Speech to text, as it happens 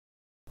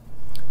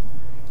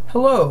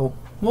Hello,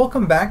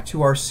 welcome back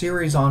to our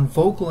series on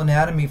vocal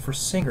anatomy for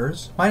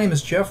singers. My name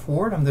is Jeff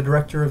Ward. I'm the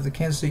director of the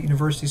Kansas State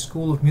University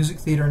School of Music,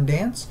 Theater, and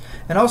Dance,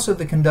 and also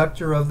the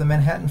conductor of the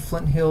Manhattan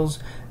Flint Hills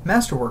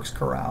Masterworks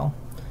Chorale.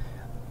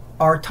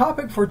 Our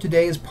topic for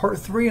today is part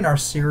 3 in our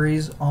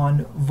series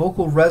on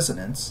vocal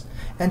resonance.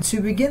 And to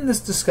begin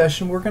this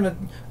discussion, we're going to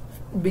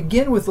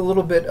begin with a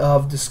little bit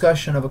of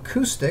discussion of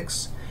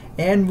acoustics,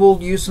 and we'll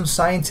use some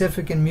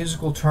scientific and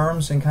musical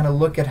terms and kind of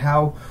look at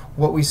how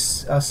what we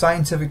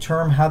scientific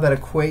term, how that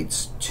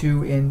equates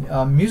to in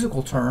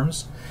musical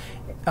terms.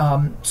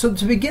 So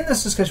to begin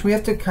this discussion, we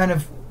have to kind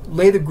of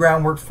lay the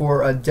groundwork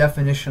for a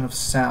definition of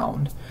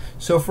sound.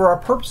 So for our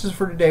purposes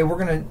for today, we're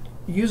going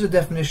to use a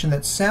definition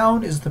that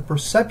sound is the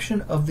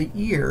perception of the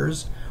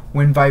ears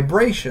when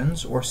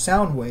vibrations or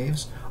sound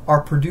waves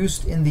are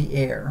produced in the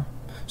air.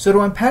 So to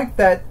unpack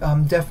that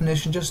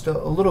definition just a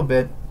little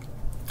bit,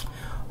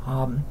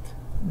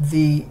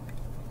 the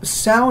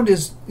sound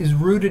is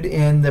rooted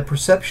in the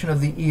perception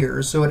of the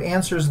ears, so it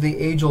answers the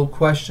age-old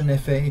question: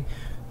 if a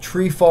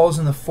tree falls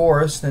in the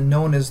forest and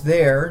no one is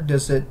there,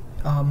 does it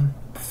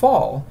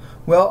fall?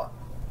 Well,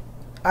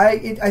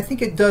 I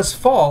think it does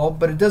fall,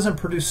 but it doesn't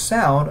produce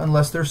sound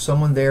unless there's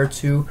someone there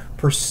to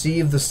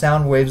perceive the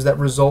sound waves that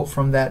result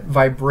from that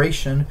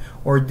vibration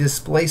or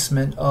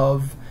displacement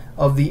of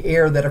the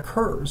air that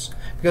occurs.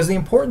 Because the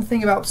important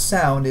thing about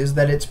sound is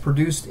that it's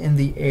produced in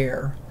the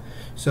air.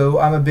 So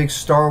I'm a big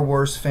Star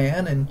Wars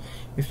fan, and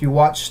if you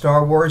watch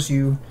Star Wars,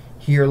 you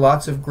hear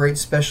lots of great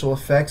special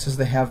effects as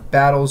they have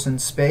battles in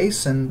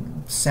space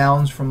and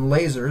sounds from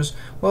lasers.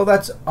 Well,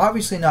 that's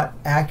obviously not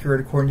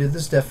accurate according to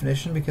this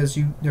definition, because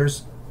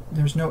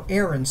there's no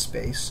air in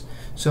space.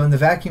 So in the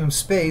vacuum of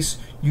space,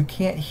 you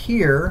can't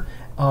hear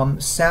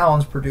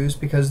sounds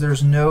produced because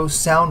there's no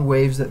sound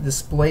waves that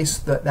displace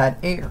that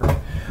air.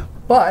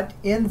 But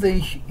in the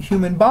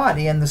human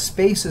body and the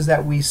spaces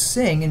that we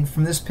sing, and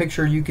from this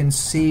picture you can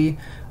see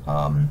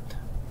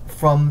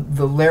from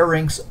the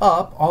larynx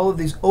up, all of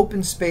these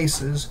open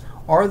spaces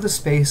are the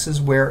spaces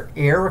where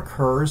air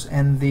occurs,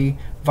 and the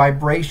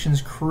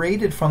vibrations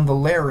created from the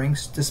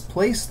larynx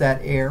displace that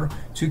air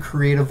to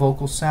create a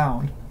vocal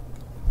sound.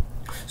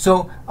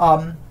 So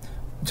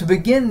to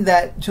begin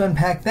to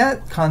unpack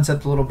that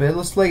concept a little bit,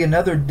 let's lay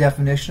another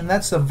definition.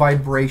 That's a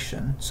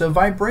vibration. So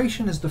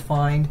vibration is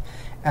defined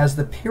as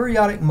the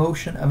periodic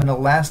motion of an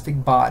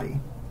elastic body.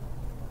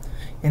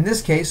 In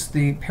this case,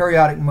 the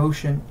periodic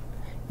motion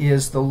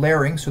is the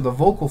larynx, or the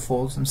vocal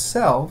folds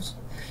themselves,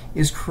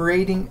 is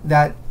creating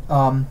that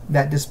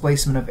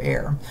displacement of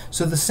air.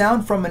 So the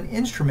sound from an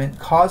instrument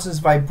causes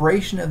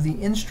vibration of the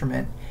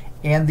instrument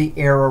and the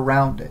air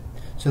around it.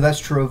 So that's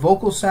true of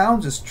vocal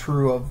sounds, it's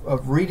true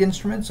of reed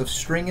instruments, of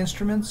string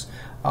instruments.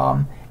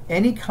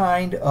 Any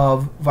kind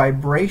of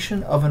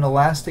vibration of an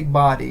elastic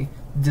body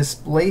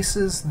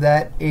displaces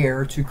that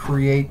air to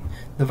create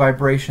the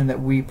vibration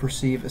that we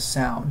perceive as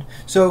sound.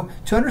 So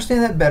to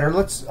understand that better,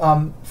 let's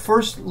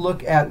first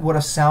look at what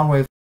a sound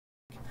wave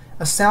is.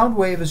 A sound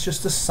wave is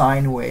just a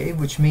sine wave,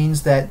 which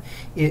means that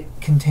it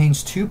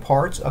contains two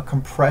parts: a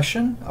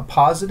compression, a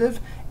positive,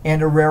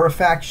 and a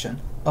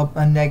rarefaction,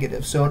 a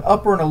negative. So an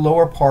upper and a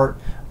lower part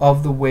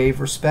of the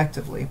wave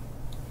respectively.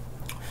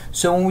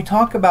 So when we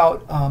talk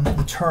about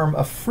the term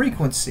of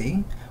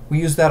frequency, we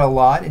use that a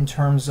lot in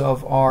terms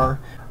of our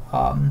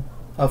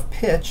of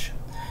pitch.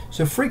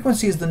 So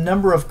frequency is the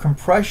number of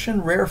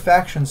compression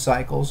rarefaction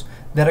cycles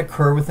that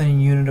occur within a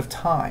unit of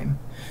time.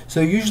 So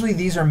usually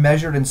these are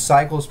measured in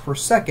cycles per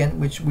second,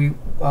 which we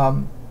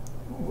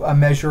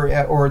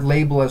measure or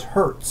label as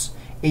hertz,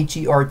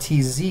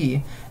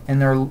 H-E-R-T-Z,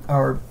 and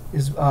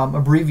is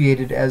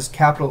abbreviated as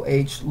capital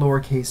H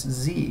lowercase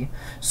z.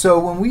 So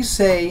when we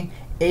say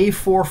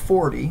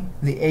A440,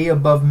 the A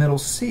above middle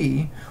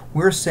C,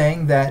 we're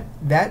saying that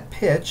that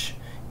pitch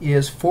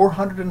is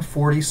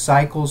 440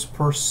 cycles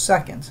per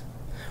second,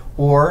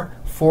 or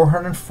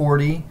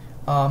 440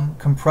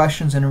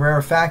 compressions and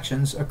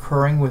rarefactions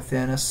occurring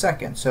within a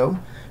second. So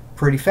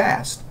pretty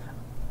fast.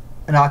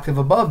 An octave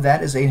above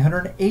that is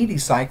 880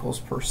 cycles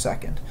per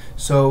second.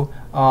 So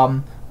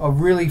a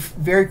really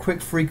very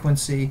quick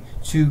frequency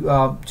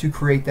to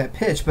create that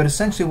pitch. But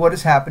essentially what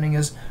is happening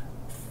is,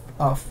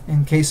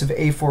 in case of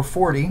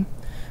A440,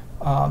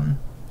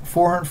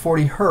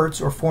 440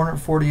 hertz, or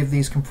 440 of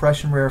these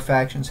compression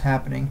rarefactions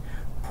happening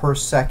per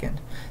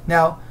second.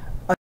 Now,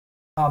 a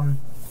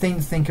thing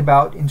to think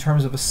about in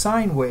terms of a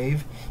sine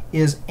wave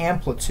is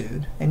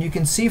amplitude. And you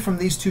can see from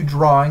these two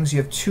drawings,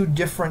 you have two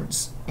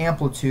different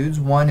amplitudes.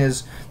 One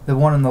is, the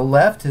one on the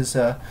left is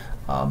a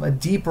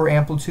deeper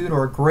amplitude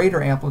or a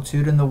greater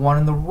amplitude, and the one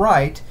on the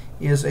right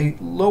is a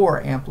lower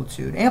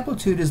amplitude.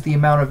 Amplitude is the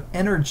amount of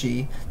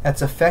energy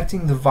that's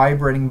affecting the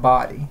vibrating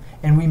body,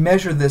 and we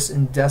measure this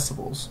in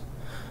decibels.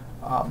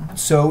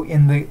 So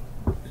in the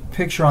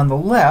picture on the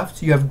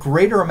left, you have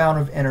greater amount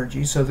of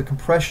energy, so the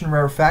compression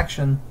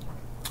rarefaction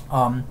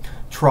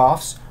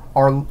troughs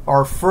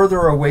are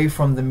further away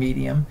from the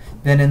medium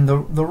than in the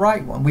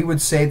right one. We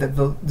would say that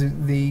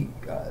the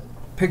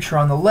picture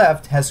on the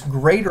left has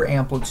greater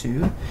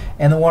amplitude,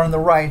 and the one on the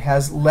right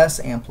has less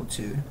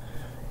amplitude.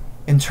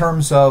 In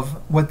terms of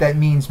what that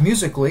means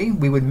musically,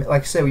 we would,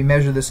 like I said, we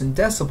measure this in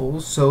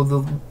decibels. So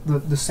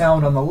the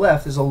sound on the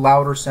left is a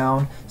louder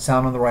sound.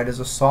 Sound on the right is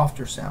a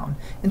softer sound.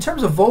 In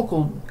terms of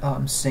vocal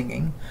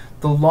singing,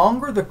 the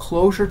longer the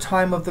closure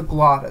time of the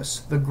glottis,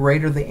 the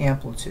greater the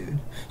amplitude.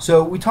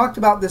 So we talked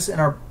about this in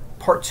our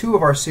part 2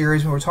 of our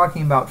series when we were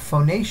talking about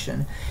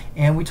phonation,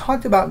 and we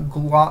talked about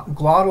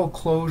glottal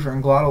closure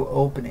and glottal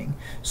opening.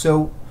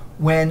 So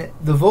when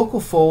the vocal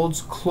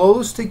folds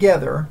close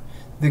together,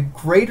 the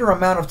greater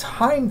amount of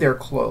time they're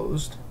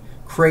closed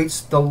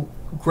creates the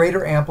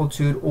greater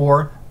amplitude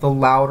or the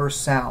louder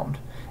sound.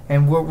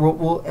 And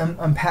we'll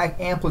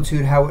unpack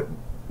amplitude, how it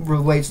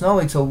relates not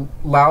only to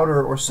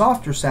louder or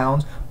softer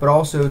sounds, but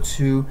also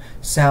to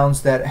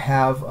sounds that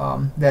have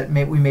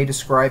we may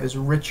describe as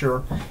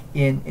richer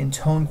in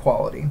tone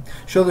quality.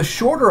 So the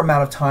shorter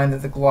amount of time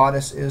that the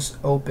glottis is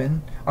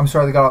open,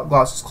 the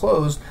glottis is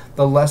closed,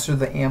 the lesser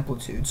the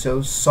amplitude.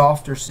 So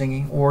softer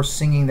singing, or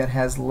singing that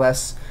has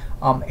less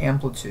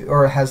amplitude,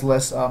 or has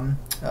less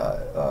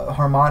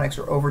harmonics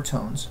or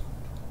overtones.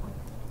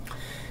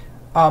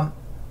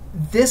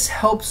 This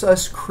helps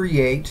us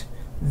create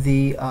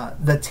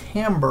the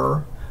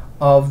timbre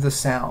of the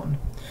sound.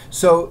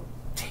 So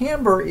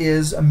timbre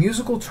is a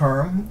musical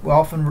term. We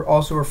often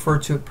also refer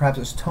to it perhaps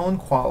as tone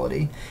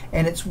quality,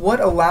 and it's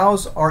what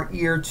allows our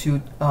ear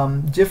to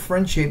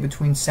differentiate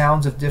between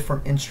sounds of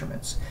different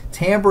instruments.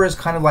 Timbre is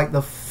kind of like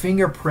the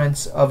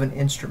fingerprints of an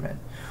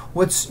instrument.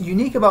 What's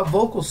unique about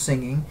vocal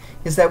singing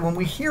is that when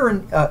we hear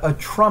a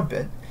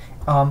trumpet,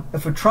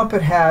 if a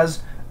trumpet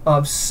has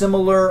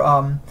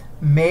similar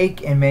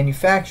make and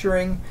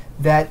manufacturing,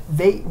 that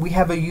we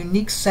have a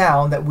unique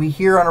sound that we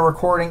hear on a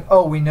recording.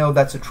 Oh, we know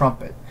that's a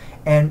trumpet.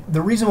 And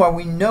the reason why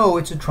we know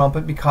it's a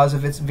trumpet because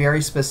of its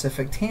very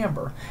specific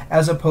timbre,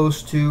 as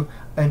opposed to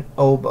an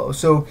oboe.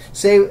 So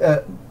say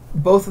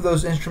both of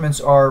those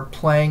instruments are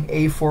playing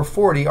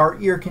A440, our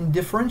ear can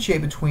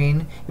differentiate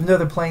between, even though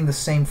they're playing the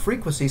same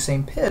frequency,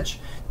 same pitch,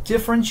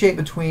 differentiate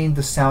between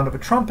the sound of a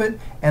trumpet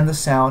and the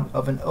sound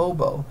of an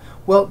oboe.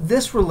 Well,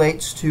 this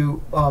relates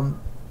to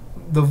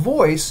the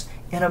voice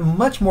in a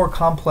much more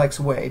complex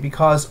way,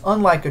 because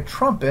unlike a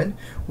trumpet,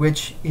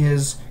 which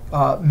is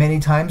many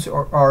times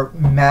are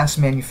mass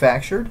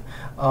manufactured,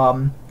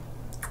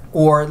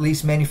 or at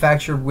least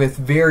manufactured with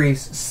very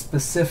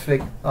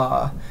specific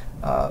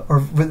or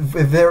with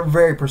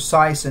very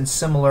precise and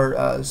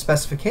similar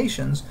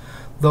specifications,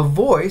 the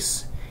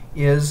voice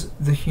is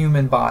the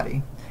human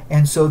body.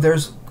 And so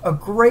there's a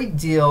great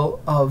deal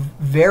of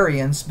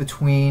variance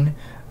between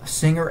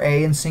singer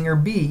A and singer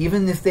B,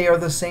 even if they are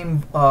the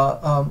same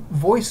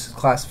voice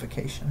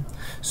classification.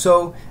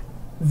 So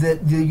the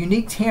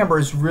unique timbre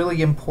is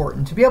really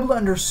important. To be able to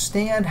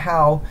understand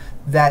how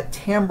that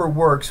timbre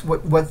works,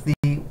 what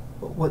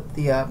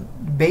the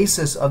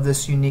basis of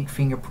this unique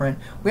fingerprint,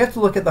 we have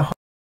to look at the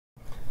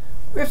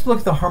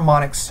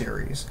harmonic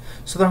series.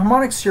 So the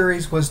harmonic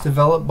series was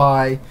developed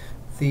by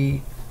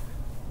the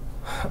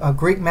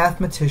Greek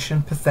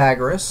mathematician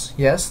Pythagoras.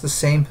 Yes, the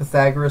same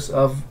Pythagoras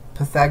of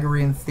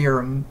Pythagorean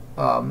theorem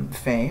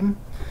fame.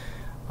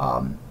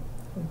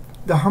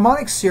 The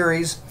harmonic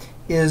series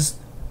is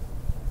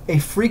the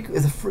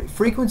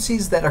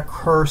frequencies that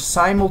occur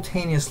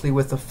simultaneously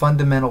with the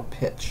fundamental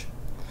pitch.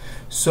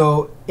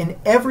 So in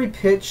every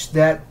pitch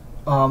that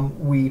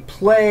we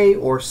play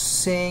or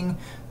sing,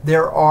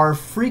 there are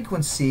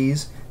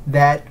frequencies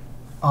that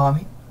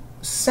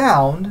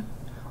sound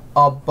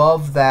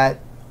above that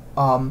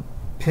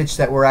pitch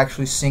that we're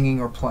actually singing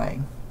or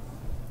playing.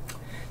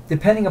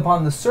 Depending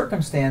upon the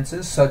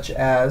circumstances, such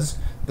as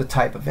the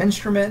type of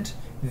instrument,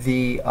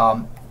 the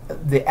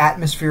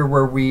atmosphere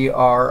where we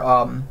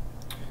are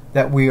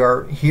that we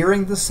are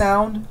hearing the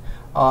sound,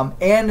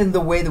 and in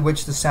the way in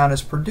which the sound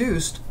is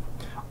produced,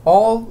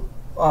 all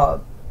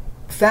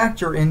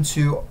factor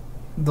into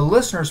the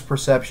listener's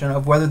perception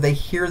of whether they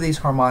hear these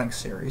harmonic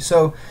series.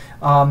 So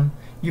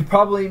you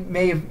probably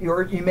may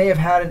have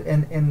had it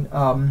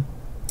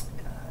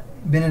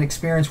been an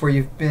experience where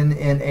you've been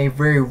in a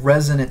very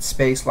resonant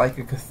space like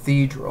a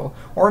cathedral,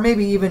 or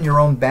maybe even your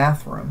own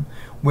bathroom,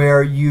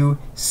 where you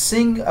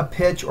sing a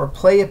pitch or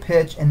play a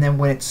pitch, and then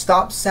when it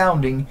stops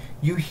sounding,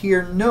 you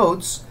hear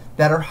notes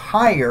that are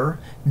higher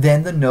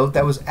than the note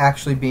that was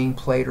actually being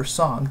played or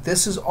sung.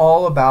 This is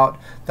all about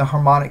the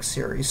harmonic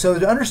series. So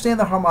to understand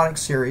the harmonic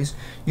series,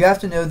 you have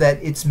to know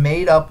that it's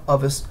made up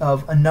of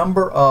a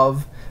number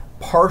of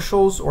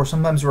partials, or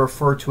sometimes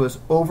referred to as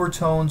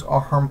overtones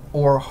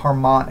or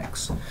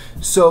harmonics.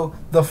 So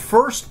the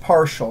first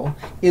partial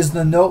is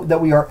the note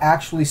that we are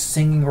actually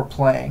singing or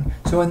playing.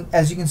 So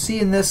as you can see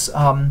in this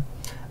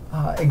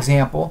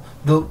example,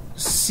 the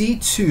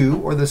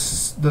C2, or the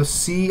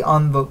C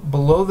on the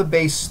below the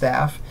bass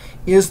staff,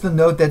 is the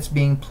note that's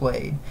being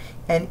played,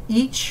 and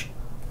each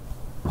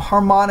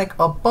harmonic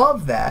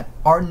above that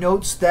are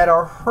notes that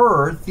are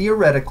heard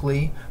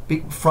theoretically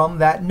from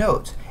that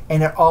note,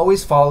 and it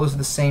always follows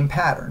the same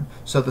pattern.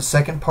 So the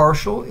second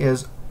partial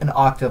is an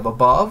octave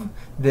above,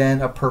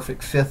 then a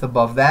perfect fifth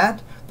above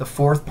that. The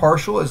fourth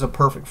partial is a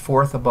perfect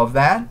fourth above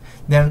that.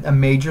 Then a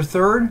major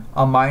third,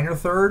 a minor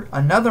third,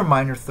 another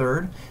minor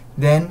third,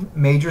 then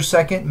major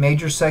second,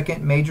 major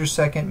second, major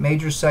second,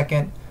 major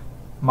second,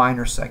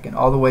 minor second,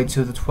 all the way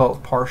to the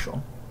 12th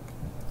partial.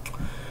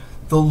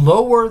 The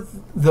lower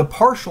the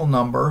partial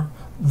number,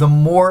 the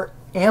more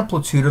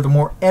amplitude or the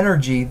more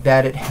energy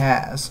that it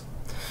has.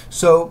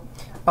 So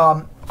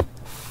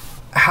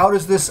how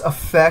does this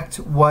affect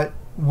what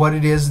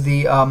it is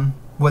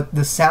what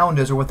the sound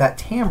is, or what that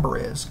timbre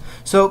is?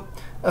 So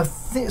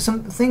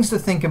some things to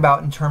think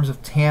about in terms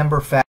of timbre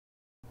factor.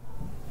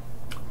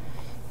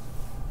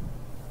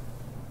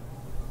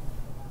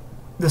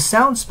 The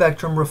sound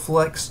spectrum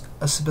reflects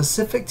a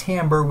specific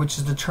timbre which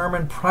is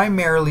determined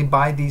primarily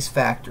by these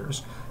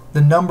factors. The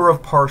number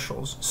of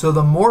partials. So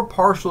the more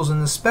partials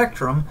in the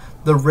spectrum,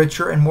 the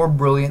richer and more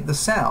brilliant the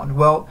sound.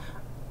 Well,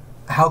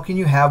 how can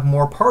you have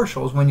more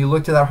partials? When you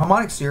looked at our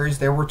harmonic series,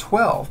 there were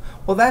 12.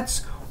 Well,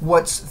 that's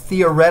what's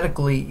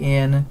theoretically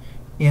in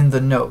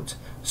the note.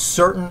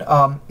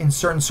 In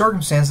certain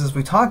circumstances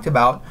we talked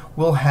about,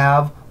 we'll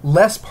have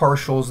less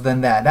partials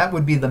than that. That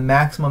would be the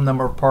maximum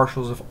number of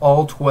partials if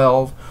all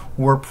 12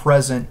 were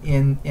present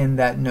in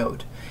that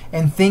note.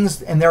 And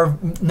there are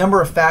a number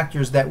of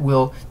factors that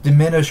will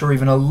diminish or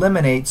even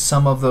eliminate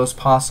some of those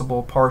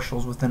possible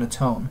partials within a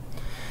tone.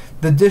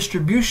 The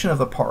distribution of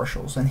the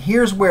partials, and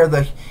here's where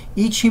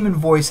each human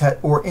voice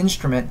or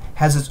instrument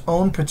has its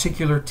own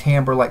particular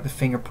timbre, like the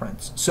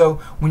fingerprints. So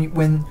when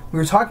we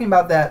were talking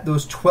about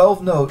those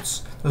 12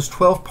 notes, those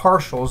 12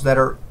 partials that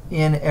are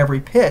in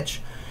every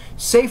pitch,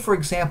 say for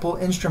example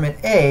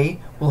instrument A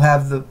will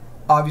have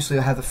obviously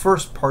it'll have the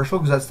first partial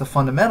because that's the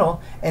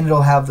fundamental, and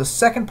it'll have the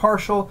second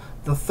partial,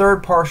 the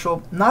third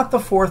partial, not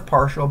the fourth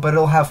partial, but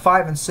it'll have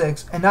 5 and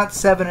 6, and not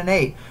 7 and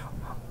 8.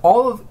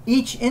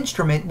 Each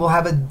instrument will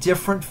have a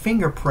different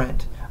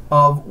fingerprint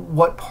of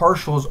what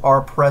partials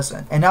are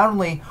present, and not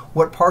only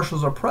what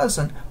partials are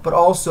present, but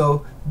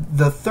also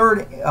the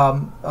third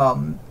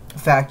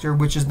factor,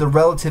 which is the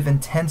relative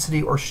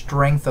intensity or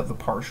strength of the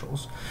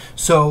partials.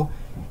 So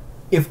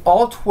if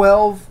all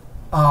 12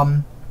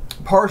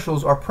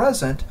 partials are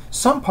present,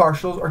 some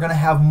partials are going to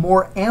have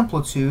more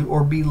amplitude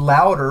or be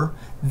louder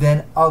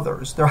than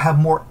others. They'll have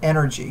more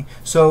energy.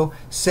 So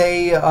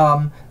say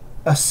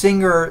a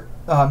singer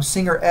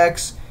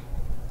X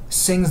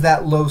sings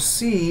that low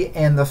C,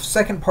 and the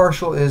second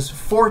partial is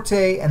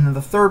forte, and then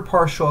the third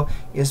partial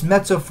is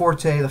mezzo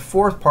forte, the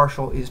fourth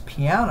partial is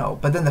piano,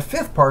 but then the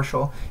fifth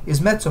partial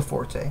is mezzo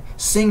forte.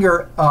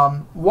 Singer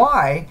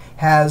Y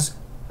has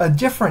a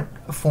different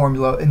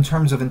formula in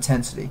terms of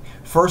intensity.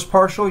 First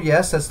partial,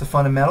 yes, that's the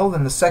fundamental.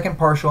 Then the second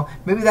partial,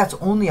 maybe that's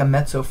only a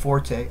mezzo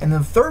forte, and then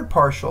the third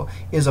partial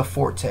is a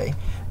forte.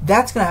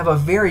 That's going to have a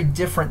very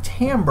different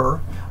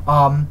timbre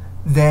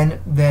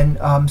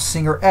than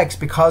singer X,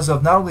 because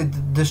of not only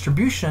the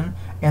distribution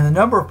and the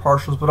number of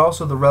partials, but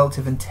also the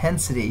relative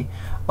intensity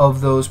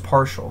of those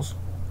partials.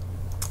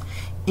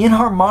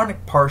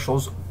 Inharmonic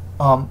partials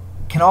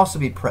can also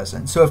be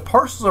present. So if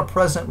partials are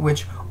present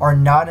which are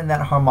not in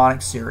that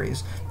harmonic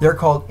series, they're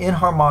called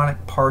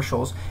inharmonic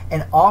partials,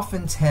 and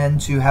often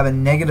tend to have a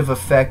negative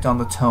effect on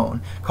the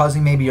tone,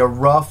 causing maybe a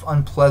rough,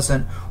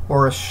 unpleasant,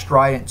 or a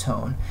strident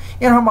tone.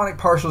 Inharmonic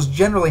partials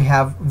generally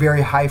have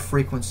very high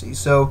frequencies.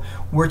 So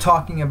we're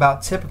talking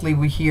about, typically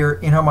we hear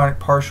inharmonic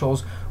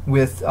partials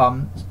with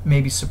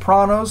maybe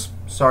sopranos,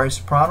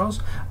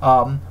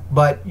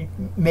 but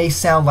may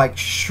sound like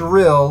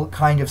shrill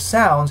kind of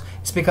sounds.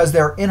 It's because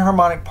there are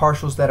inharmonic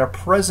partials that are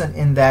present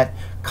in that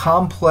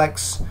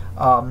complex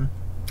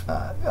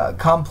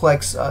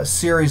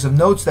series of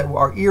notes that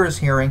our ear is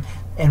hearing,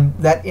 and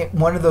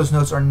one of those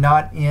notes are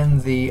not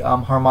in the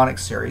harmonic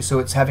series, so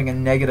it's having a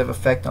negative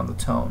effect on the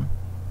tone.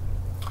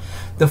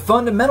 The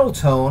fundamental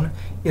tone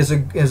is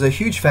a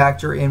huge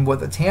factor in what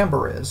the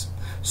timbre is.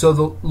 So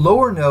the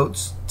lower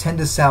notes tend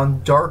to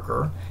sound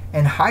darker,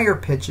 and higher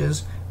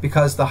pitches,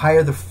 because the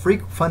higher the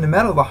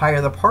fundamental, the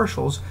higher the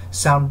partials,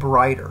 sound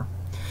brighter.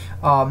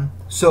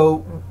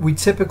 So we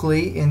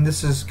typically, and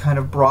this is kind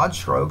of broad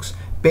strokes,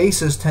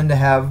 basses tend to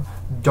have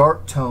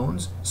dark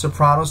tones,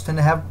 sopranos tend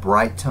to have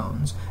bright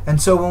tones.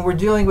 And so when we're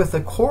dealing with a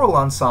choral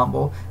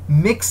ensemble,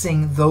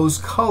 mixing those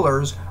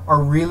colors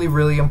are really,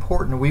 really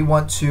important. We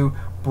want to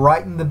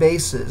brighten the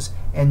basses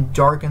and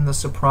darken the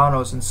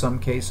sopranos in some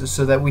cases,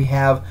 so that we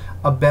have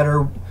a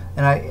better,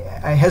 and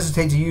I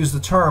hesitate to use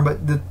the term,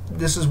 but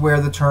this is where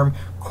the term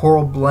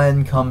choral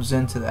blend comes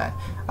into that.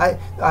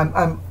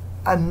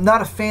 I'm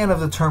not a fan of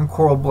the term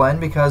choral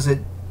blend, because it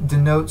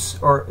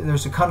denotes, or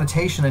there's a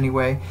connotation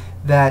anyway,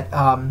 that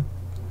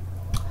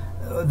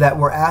that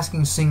we're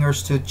asking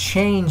singers to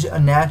change a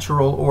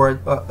natural or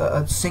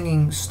a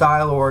singing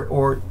style,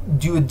 or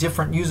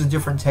use a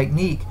different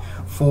technique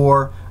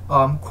for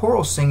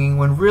choral singing,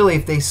 when really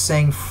if they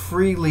sang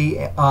freely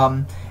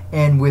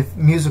and with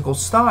musical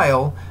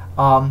style,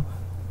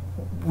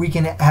 we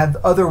can have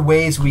other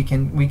ways we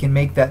can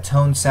make that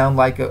tone sound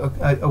like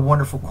a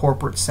wonderful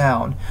corporate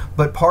sound.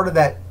 But part of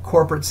that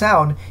corporate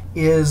sound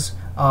is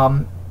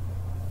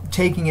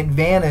taking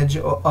advantage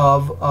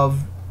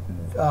of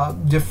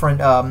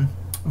different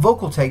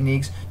vocal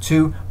techniques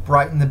to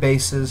brighten the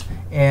basses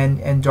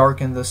and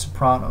darken the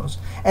sopranos.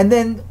 And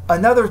then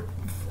another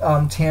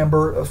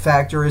timbre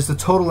factor is the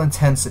total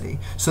intensity.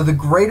 So the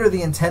greater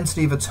the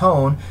intensity of a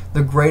tone,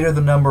 the greater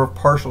the number of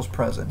partials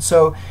present.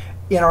 So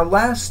in our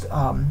last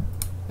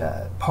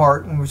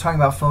part, when we were talking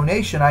about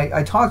phonation,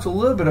 I talked a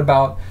little bit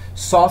about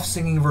soft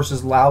singing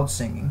versus loud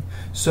singing.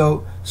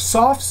 So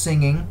soft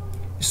singing,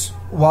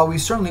 while we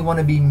certainly want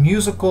to be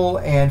musical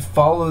and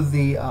follow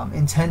the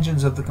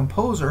intentions of the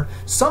composer,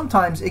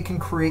 sometimes it can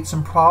create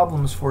some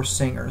problems for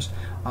singers.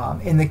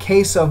 In the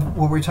case of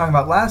what we were talking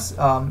about last,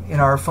 in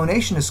our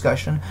phonation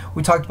discussion,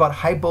 we talked about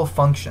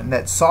hypofunction,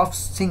 that soft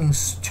singing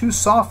too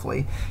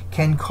softly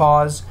can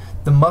cause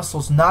the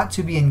muscles not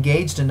to be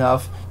engaged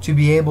enough to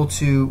be able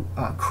to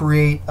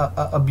create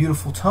a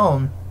beautiful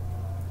tone.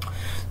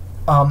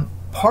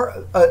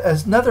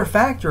 Another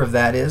factor of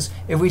that is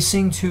if we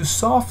sing too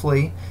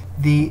softly,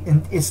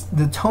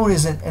 the tone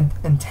isn't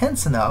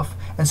intense enough,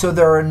 and so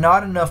there are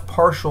not enough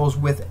partials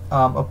with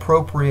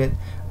appropriate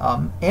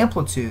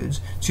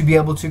amplitudes to be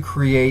able to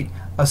create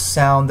a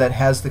sound that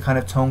has the kind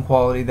of tone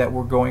quality that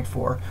we're going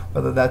for,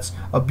 whether that's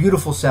a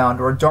beautiful sound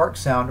or a dark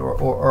sound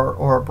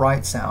or a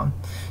bright sound.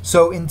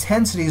 So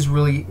intensity is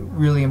really,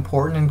 really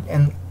important,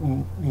 and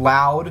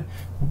loud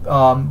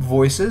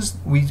voices,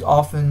 we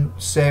often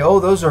say, oh,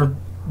 those are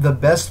the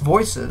best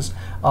voices.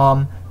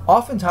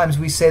 Oftentimes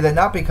we say that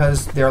not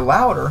because they're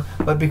louder,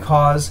 but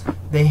because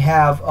they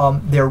have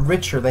they're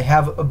richer, they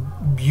have a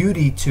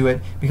beauty to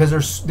it,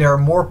 because there are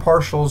more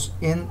partials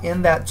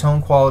in that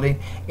tone quality,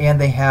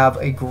 and they have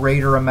a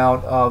greater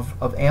amount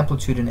of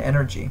amplitude and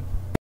energy.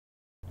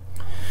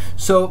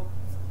 So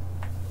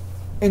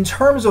in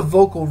terms of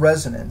vocal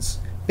resonance,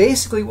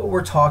 basically what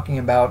we're talking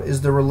about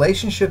is the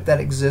relationship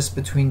that exists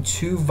between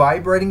two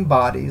vibrating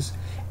bodies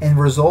and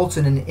results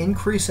in an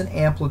increase in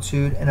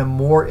amplitude and a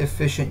more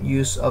efficient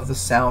use of the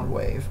sound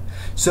wave.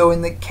 So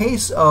in the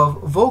case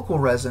of vocal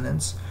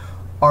resonance,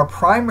 our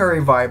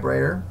primary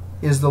vibrator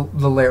is the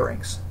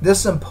larynx.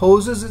 This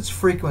imposes its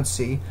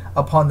frequency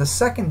upon the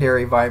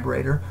secondary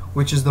vibrator,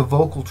 which is the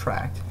vocal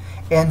tract.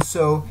 And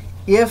so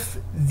if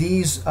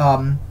these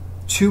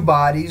two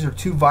bodies or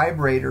two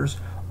vibrators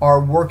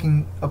are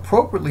working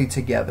appropriately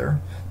together,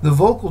 the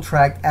vocal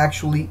tract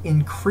actually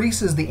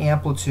increases the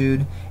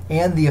amplitude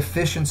and the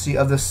efficiency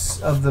of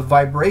the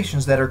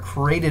vibrations that are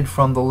created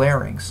from the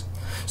larynx.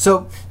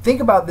 So think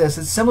about this.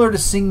 It's similar to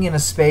singing in a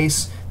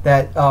space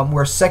that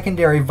where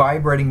secondary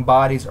vibrating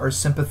bodies are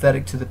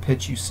sympathetic to the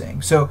pitch you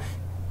sing. So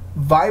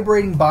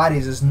vibrating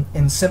bodies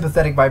in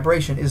sympathetic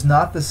vibration is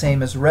not the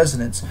same as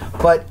resonance,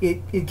 but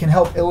it can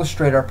help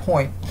illustrate our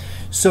point.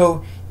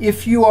 So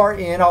if you are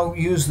in, I'll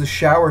use the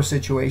shower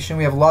situation,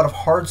 we have a lot of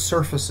hard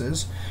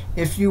surfaces.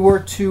 If you were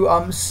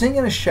to sing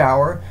in a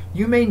shower,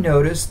 you may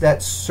notice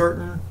that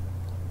certain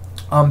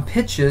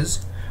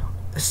pitches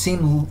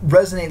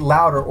resonate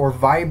louder or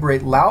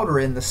vibrate louder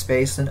in the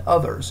space than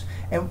others.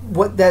 And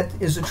what that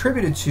is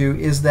attributed to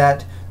is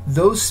that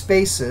those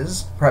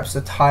spaces, perhaps the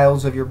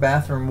tiles of your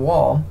bathroom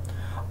wall,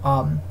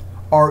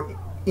 are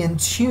in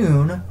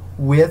tune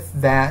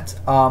with that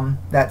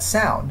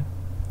sound.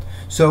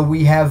 So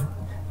we have,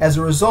 as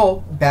a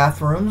result,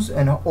 bathrooms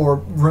or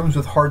rooms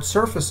with hard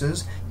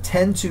surfaces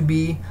tend to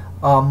be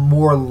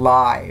more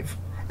live,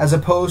 as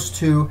opposed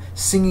to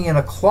singing in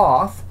a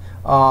cloth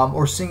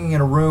or singing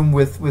in a room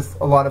with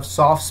a lot of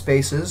soft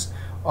spaces.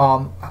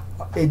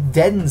 It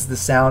deadens the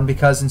sound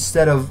because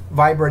instead of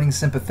vibrating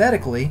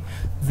sympathetically,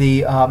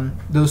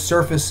 those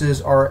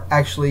surfaces are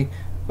actually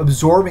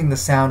absorbing the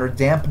sound or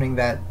dampening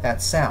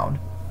that sound.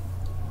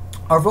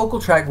 Our vocal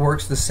tract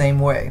works the same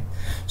way.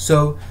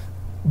 So,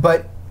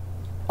 but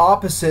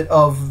opposite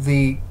of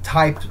the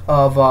type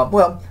of,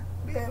 well,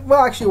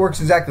 actually it works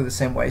exactly the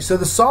same way. So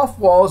the soft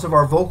walls of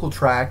our vocal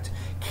tract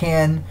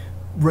can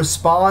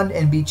respond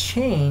and be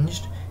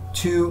changed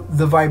to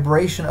the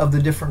vibration of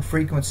the different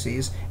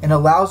frequencies, and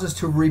allows us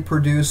to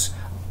reproduce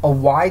a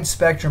wide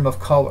spectrum of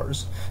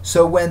colors.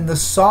 So when the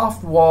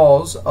soft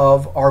walls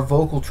of our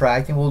vocal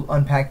tract, and we'll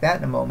unpack that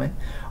in a moment,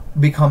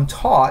 become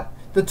taut,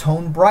 the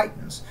tone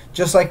brightens.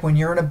 Just like when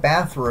you're in a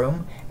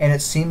bathroom and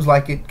it seems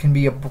like it can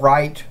be a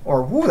bright,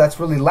 or whoo, that's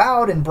really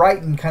loud and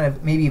bright and kind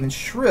of maybe even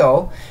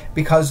shrill,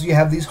 because you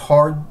have these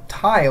hard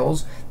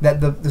tiles that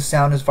the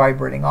sound is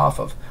vibrating off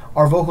of.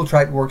 Our vocal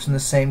tract works in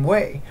the same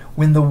way.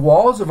 When the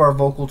walls of our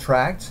vocal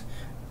tract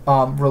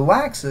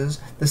relaxes,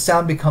 the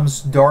sound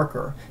becomes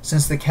darker.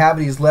 Since the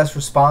cavity is less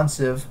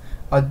responsive,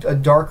 a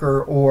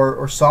darker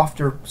or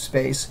softer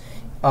space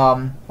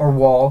or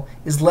wall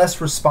is less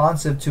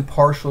responsive to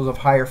partials of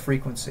higher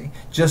frequency,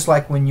 just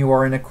like when you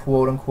are in a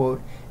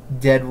quote-unquote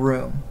dead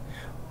room.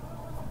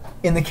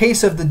 In the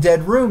case of the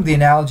dead room, the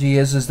analogy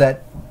is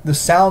that the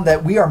sound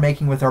that we are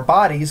making with our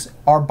bodies,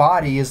 our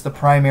body is the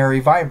primary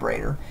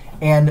vibrator,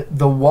 and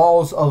the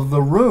walls of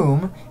the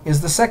room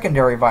is the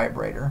secondary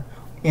vibrator.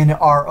 In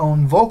our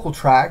own vocal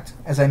tract,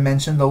 as I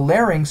mentioned, the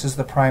larynx is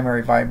the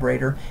primary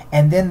vibrator,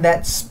 and then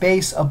that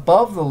space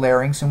above the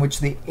larynx in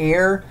which the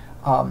air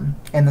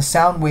and the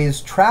sound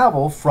waves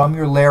travel from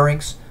your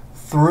larynx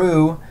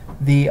through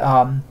the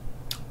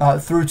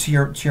through to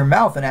your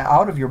mouth and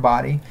out of your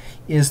body,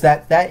 is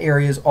that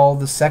area is all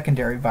the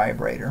secondary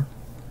vibrator.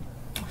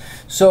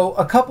 So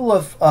a couple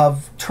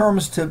of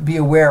terms to be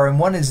aware, and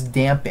one is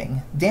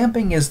damping.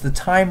 Damping is the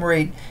time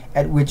rate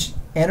at which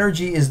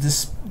energy is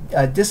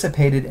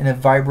dissipated in a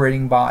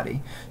vibrating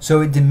body.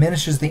 So it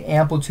diminishes the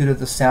amplitude of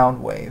the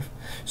sound wave.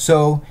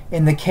 So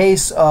in the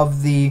case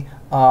of the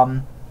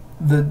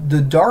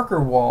darker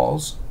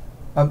walls,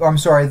 I'm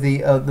sorry,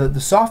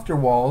 the softer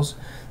walls,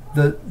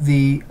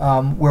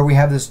 where we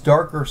have this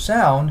darker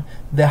sound,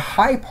 the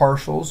high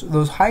partials,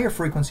 those higher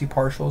frequency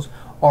partials,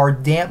 are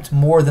damped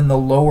more than the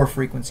lower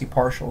frequency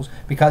partials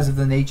because of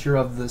the nature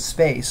of the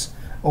space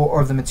or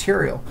of the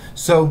material.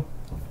 So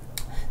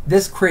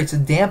this creates a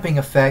damping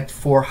effect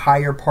for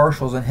higher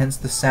partials, and hence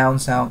the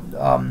sounds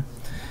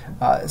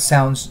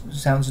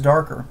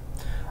darker.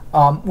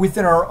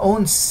 Within our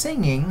own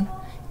singing,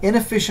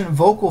 inefficient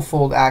vocal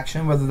fold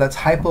action, whether that's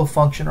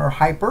hypofunction or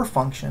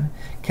hyperfunction,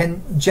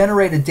 can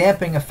generate a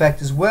damping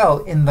effect as well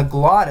in the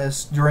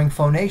glottis during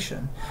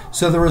phonation.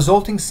 So the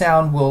resulting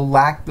sound will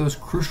lack those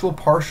crucial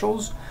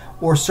partials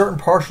or certain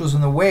partials in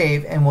the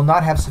wave and will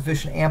not have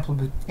sufficient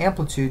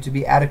amplitude to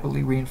be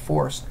adequately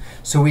reinforced.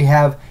 So we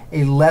have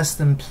a less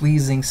than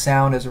pleasing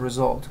sound as a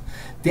result.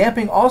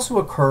 Damping also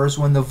occurs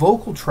when the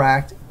vocal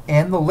tract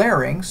and the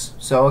larynx,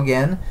 so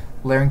again,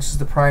 larynx is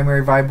the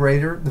primary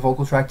vibrator, the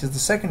vocal tract is the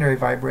secondary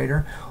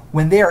vibrator,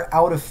 when they are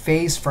out of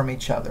phase from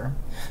each other.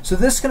 So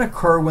this can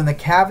occur when the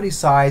cavity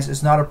size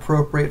is not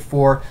appropriate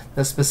for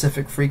the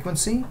specific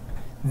frequency,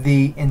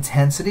 the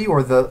intensity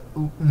or the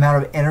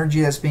amount of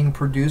energy that's being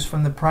produced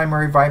from the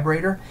primary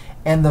vibrator,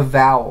 and the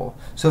vowel.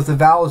 So if the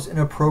vowel is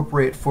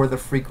inappropriate for the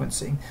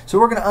frequency. So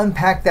we're going to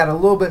unpack that a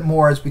little bit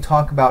more as we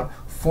talk about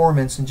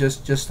formants in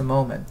just a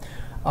moment.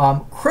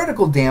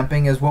 Critical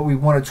damping is what we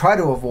want to try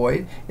to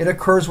avoid. It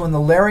occurs when the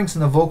larynx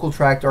and the vocal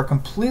tract are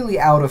completely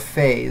out of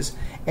phase,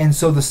 and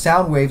so the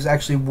sound waves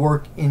actually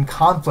work in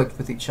conflict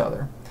with each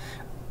other.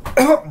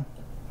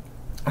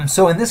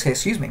 So in this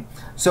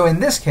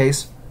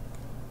case,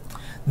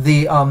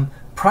 the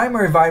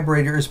primary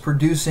vibrator is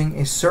producing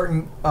a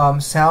certain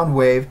sound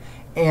wave,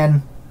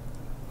 and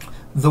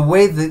the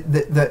way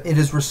that it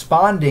is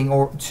responding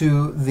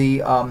to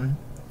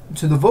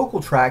the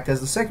vocal tract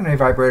as the secondary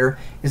vibrator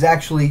is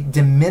actually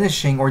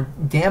diminishing or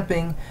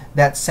damping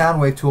that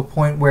sound wave to a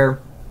point where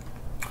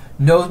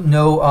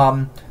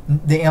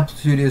the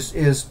amplitude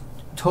is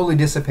totally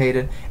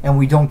dissipated, and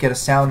we don't get a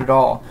sound at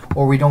all,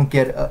 or we don't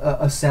get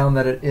a sound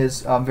that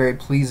is very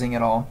pleasing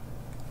at all.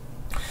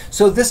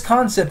 So this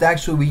concept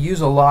actually we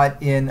use a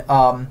lot in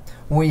when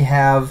we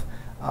have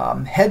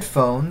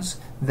headphones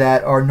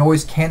that are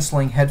noise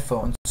canceling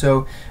headphones.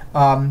 So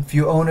if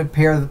you own a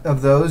pair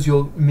of those,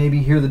 you'll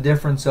maybe hear the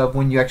difference of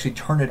when you actually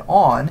turn it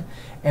on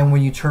and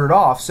when you turn it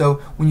off. So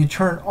when you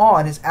turn it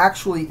on, it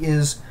actually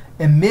is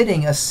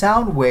emitting a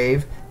sound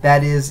wave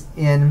that is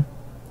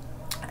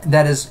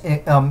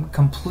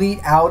complete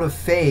out of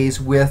phase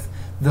with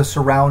the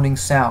surrounding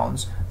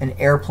sounds, an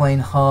airplane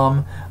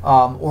hum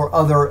or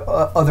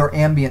other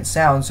ambient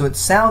sounds. So it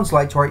sounds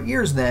like to our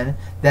ears then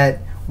that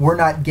we're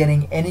not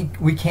getting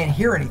we can't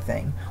hear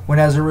anything. When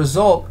as a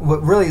result,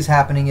 what really is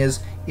happening is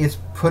it's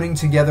putting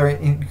together,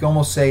 you can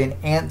almost say, an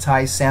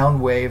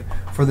anti-sound wave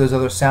for those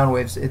other sound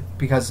waves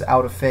because it's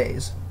out of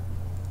phase.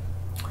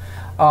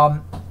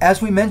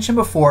 As we mentioned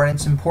before, and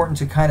it's important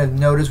to kind of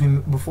note as we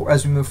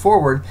move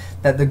forward,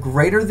 that the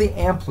greater the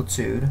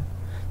amplitude,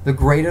 the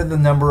greater the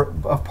number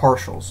of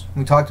partials.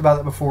 We talked about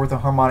that before with the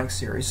harmonic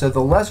series. So the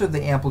lesser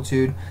the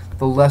amplitude,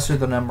 the lesser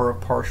the number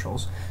of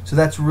partials. So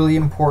that's really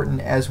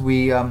important as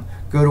we go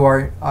to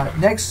our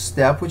next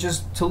step, which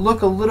is to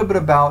look a little bit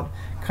about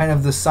kind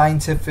of the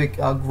scientific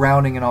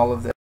grounding in all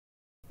of this.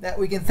 That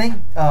we can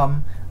thank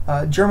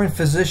German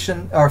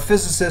physician or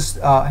physicist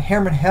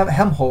Hermann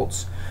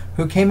Helmholtz,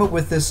 who came up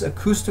with this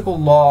acoustical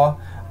law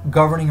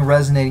governing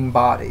resonating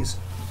bodies.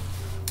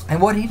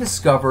 And what he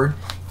discovered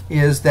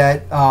is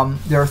that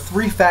there are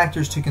three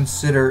factors to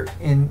consider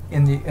in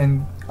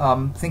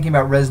thinking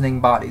about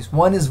resonating bodies.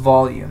 One is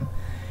volume,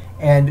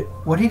 and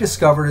what he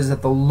discovered is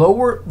that the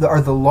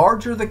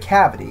larger the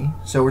cavity,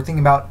 so we're thinking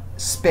about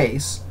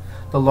space,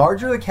 the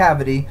larger the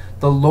cavity,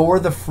 the lower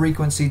the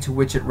frequency to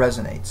which it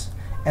resonates,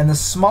 and the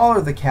smaller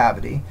the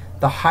cavity,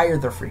 the higher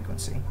the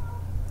frequency.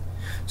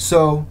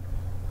 So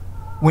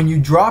when you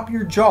drop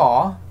your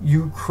jaw,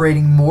 you're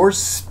creating more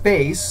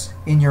space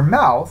in your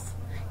mouth.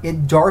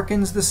 It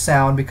darkens the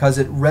sound because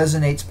it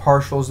resonates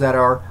partials that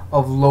are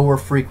of lower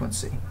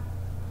frequency.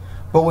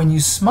 But when you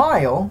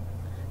smile,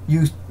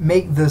 you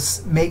make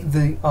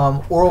the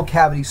oral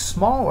cavity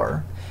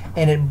smaller,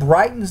 and it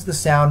brightens the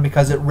sound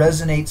because it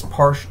resonates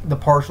the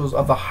partials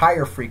of the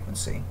higher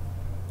frequency.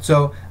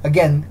 So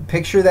again,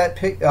 picture that.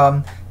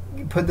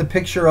 Put the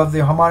picture of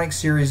the harmonic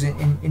series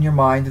in your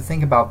mind to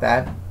think about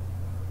that.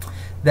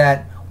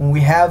 That when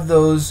we have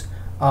those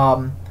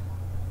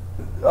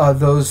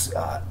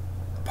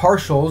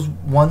partials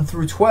 1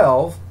 through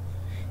 12,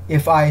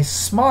 if I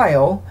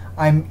smile,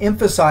 I'm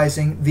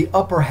emphasizing the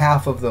upper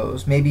half of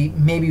those, maybe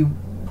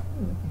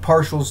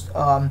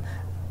partials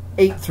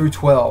 8 through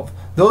 12.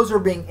 those are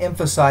being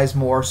emphasized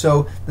more.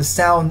 So the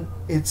sound,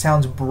 it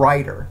sounds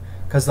brighter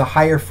because the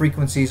higher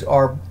frequencies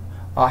are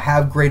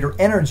have greater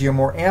energy or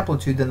more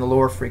amplitude than the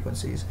lower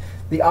frequencies.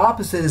 The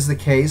opposite is the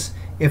case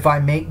if I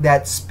make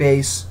that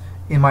space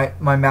in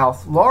my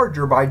mouth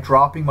larger by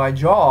dropping my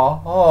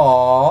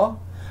jaw.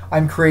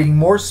 I'm creating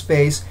more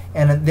space,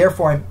 and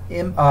therefore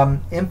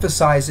I'm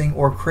emphasizing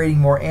or creating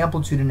more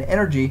amplitude and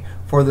energy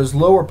for those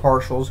lower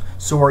partials,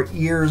 so our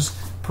ears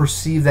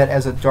perceive that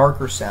as a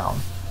darker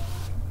sound.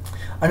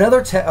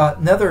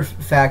 Another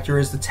factor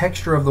is the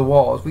texture of the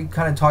walls. We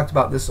kind of talked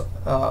about this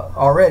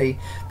already,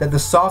 that the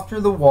softer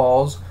the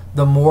walls,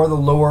 the more the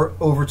lower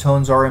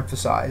overtones are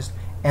emphasized,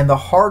 and the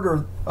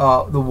harder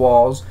the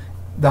walls,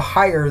 the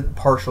higher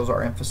partials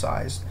are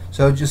emphasized.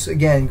 So just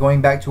again,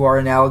 going back to our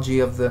analogy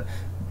of the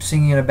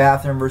singing in a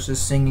bathroom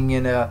versus singing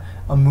in a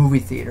movie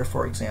theater,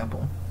 for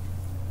example.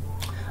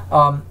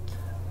 And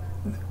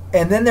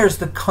then there's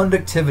the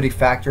conductivity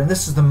factor, and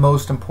this is the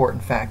most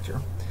important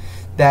factor,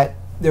 that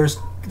there's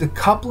the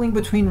coupling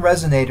between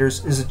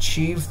resonators is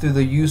achieved through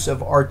the use of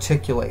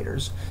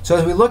articulators. So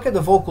as we look at the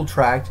vocal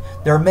tract,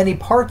 there are many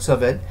parts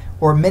of it,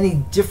 or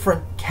many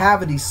different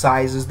cavity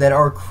sizes that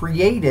are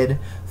created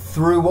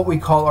through what we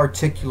call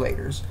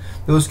articulators.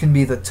 Those can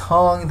be the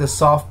tongue, the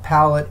soft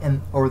palate,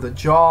 or the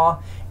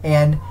jaw,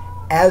 and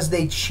as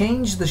they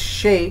change the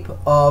shape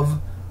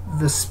of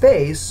the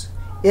space,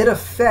 it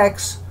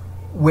affects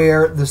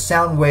where the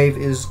sound wave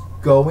is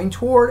going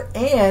toward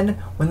and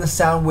when the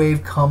sound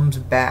wave comes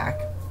back.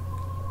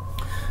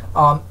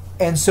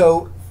 And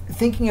so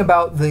thinking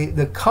about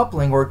the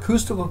coupling or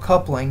acoustical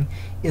coupling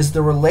is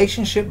the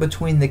relationship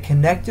between the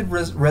connected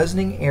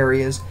resonating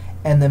areas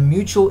and the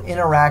mutual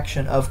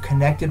interaction of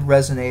connected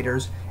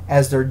resonators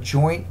as their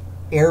joint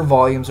air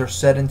volumes are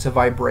set into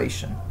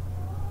vibration.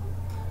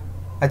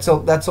 That's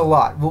a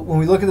lot. When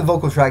we look at the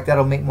vocal tract,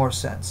 that'll make more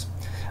sense.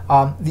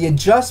 The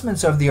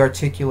adjustments of the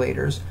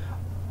articulators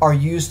are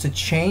used to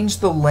change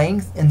the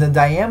length and the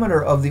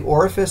diameter of the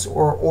orifice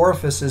or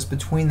orifices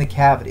between the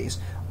cavities.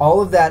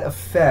 All of that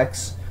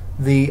affects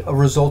the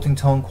resulting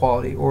tone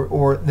quality,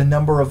 or the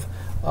number of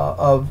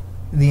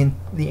the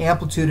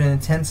amplitude and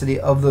intensity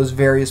of those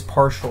various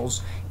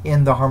partials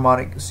in the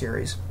harmonic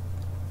series.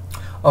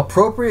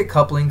 Appropriate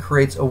coupling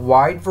creates a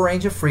wide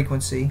range of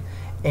frequency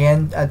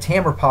and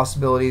timbre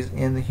possibilities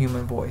in the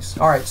human voice.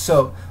 All right,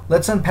 so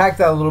let's unpack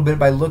that a little bit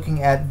by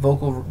looking at the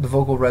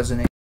vocal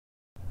resonators.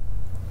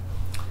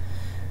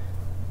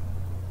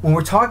 When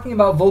we're talking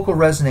about vocal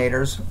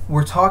resonators,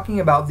 we're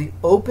talking about the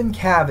open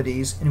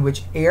cavities in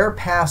which air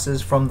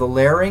passes from the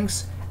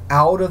larynx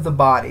out of the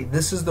body.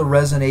 This is the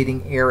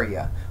resonating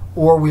area,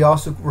 or we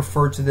also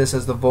refer to this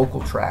as the vocal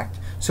tract.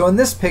 So in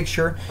this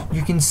picture,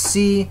 you can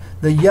see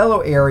the yellow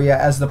area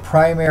as the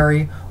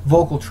primary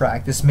vocal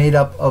tract. It's made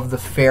up of the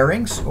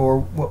pharynx, or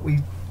what we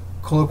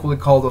colloquially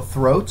call the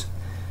throat,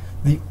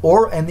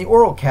 and the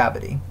oral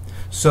cavity.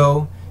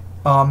 So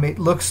it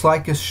looks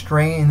like a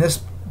strain in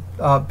this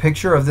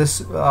picture of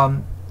this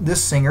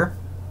this singer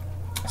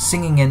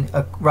singing in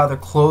a rather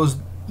closed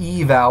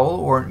E vowel,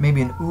 or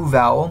maybe an U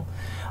vowel.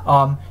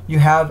 You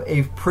have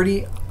a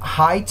pretty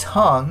high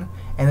tongue,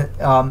 and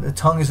the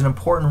tongue is an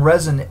important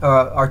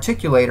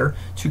articulator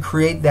to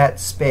create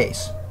that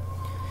space.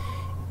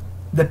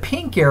 The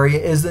pink area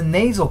is the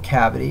nasal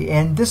cavity,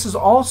 and this is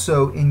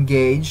also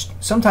engaged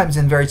sometimes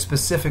in very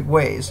specific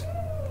ways.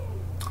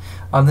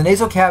 The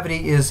nasal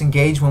cavity is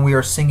engaged when we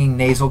are singing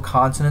nasal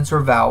consonants or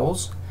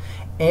vowels,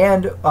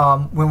 and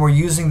when we're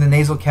using the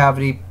nasal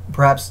cavity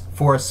perhaps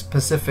for a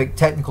specific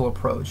technical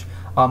approach,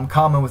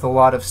 common with a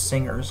lot of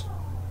singers.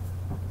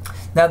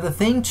 Now the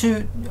thing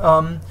to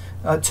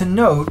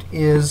note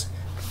is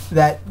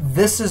that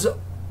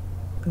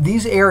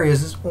these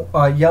areas,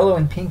 yellow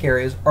and pink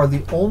areas, are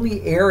the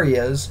only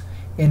areas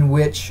in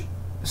which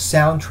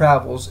sound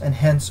travels, and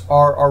hence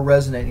are our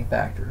resonating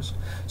factors.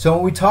 So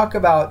when we talk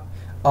about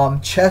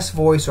chest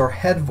voice or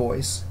head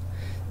voice,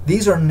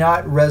 these are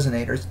not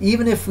resonators,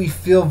 even if we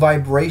feel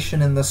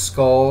vibration in the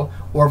skull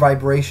or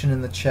vibration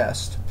in the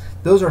chest.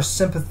 Those are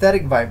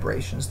sympathetic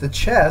vibrations. The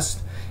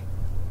chest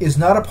is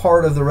not a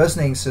part of the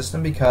resonating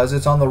system because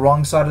it's on the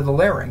wrong side of the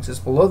larynx. It's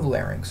below the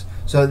larynx.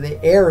 So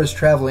the air is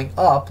traveling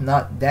up,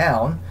 not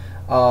down.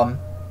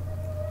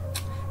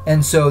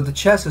 And so the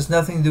chest has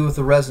nothing to do with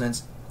the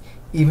resonance,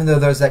 even though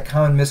there's that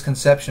common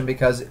misconception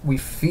because we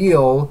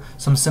feel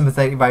some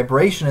sympathetic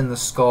vibration in the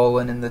skull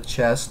and in the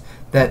chest,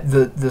 that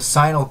the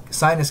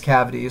sinus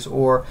cavities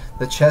or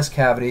the chest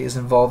cavity is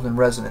involved in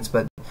resonance.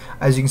 But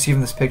as you can see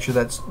from this picture,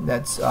 that's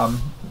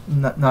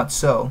not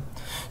so.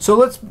 So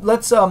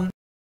let's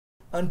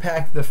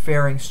unpack the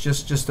pharynx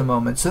just a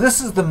moment. So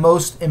this is the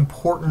most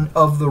important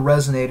of the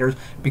resonators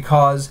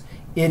because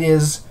it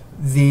is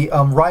the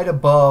right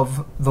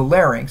above the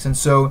larynx, and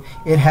so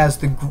it has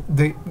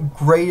the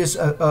greatest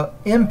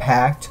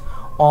impact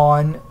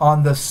on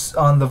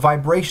the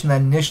vibration that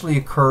initially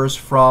occurs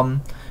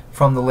from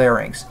the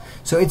larynx.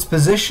 So its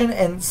position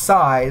and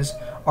size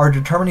are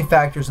determining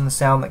factors in the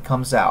sound that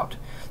comes out.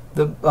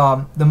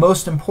 The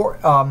most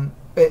important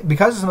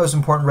because it's the most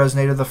important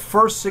resonator, the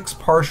first 6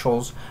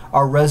 partials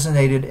are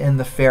resonated in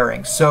the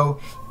pharynx. So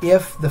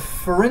if the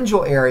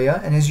pharyngeal area,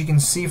 and as you can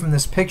see from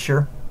this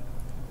picture,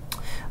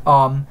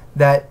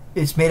 that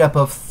it's made up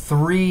of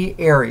 3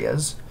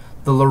 areas: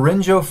 the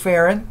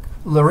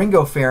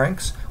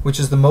laryngopharynx, which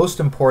is the most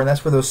important,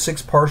 that's where those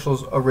 6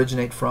 partials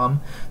originate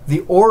from; the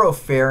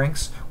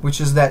oropharynx,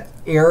 which is that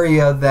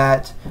area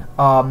that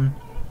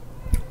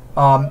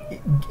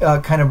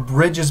kind of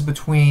bridges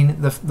between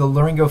the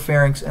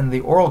laryngopharynx and the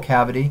oral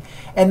cavity;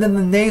 and then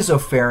the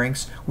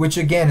nasopharynx, which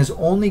again is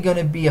only going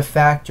to be a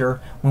factor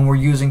when we're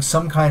using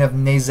some kind of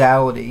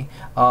nasality,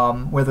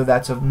 whether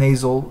that's a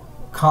nasal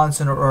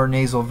consonant or a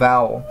nasal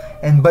vowel.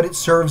 But it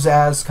serves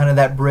as kind of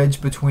that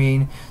bridge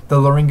between the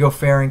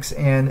laryngopharynx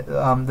and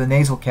the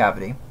nasal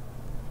cavity.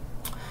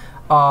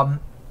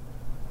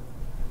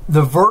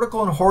 The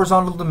vertical and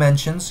horizontal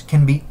dimensions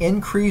can be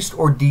increased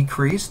or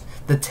decreased.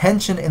 The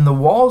tension in the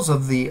walls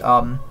of the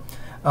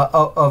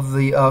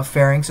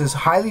pharynx is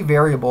highly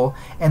variable,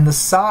 and the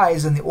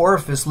size and the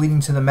orifice leading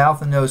to the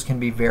mouth and nose can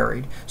be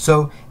varied.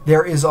 So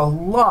there is a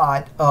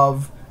lot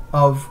of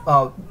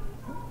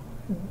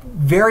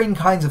varying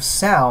kinds of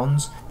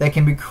sounds that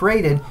can be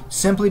created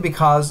simply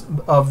because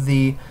of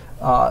the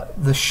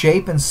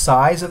shape and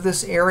size of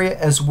this area,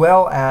 as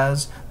well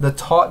as the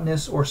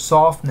tautness or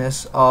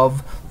softness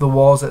of the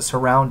walls that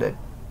surround it.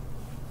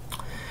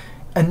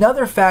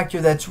 Another factor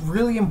that's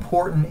really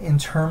important in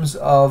terms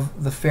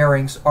of the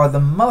pharynx are the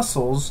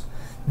muscles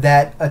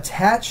that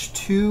attach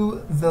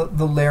to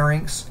the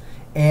larynx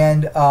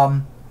and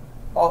are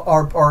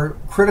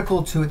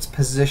critical to its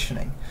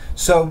positioning.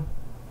 So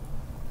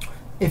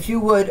if you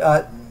would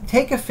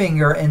take a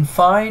finger and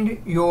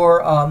find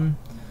your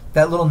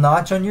that little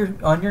notch on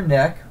your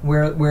neck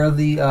where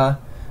the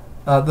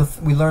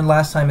we learned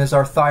last time is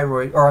our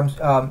thyroid, or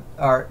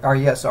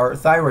our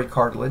thyroid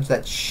cartilage,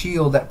 that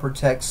shield that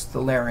protects the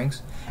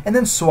larynx, and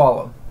then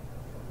swallow.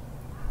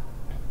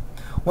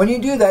 When you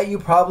do that, you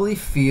probably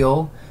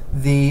feel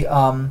the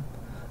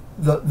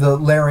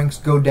larynx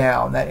go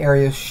down. That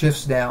area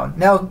shifts down.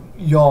 Now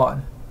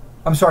yawn.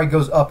 I'm sorry,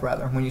 goes up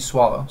rather when you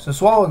swallow. So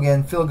swallow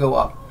again, feel it go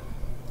up.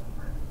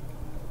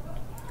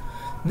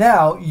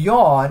 Now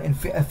yawn and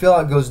feel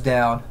how it goes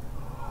down.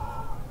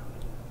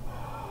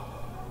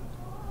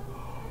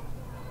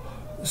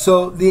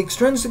 So the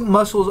extrinsic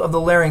muscles of the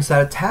larynx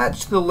that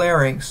attach to the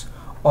larynx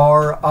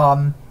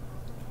are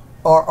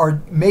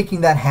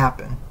making that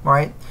happen,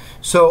 right?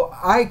 So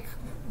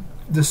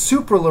the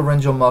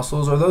supralaryngeal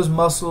muscles, or those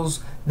muscles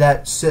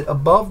that sit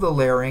above the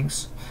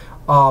larynx,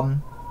 I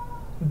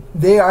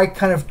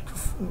kind of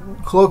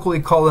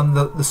colloquially call them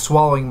the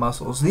swallowing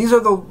muscles. These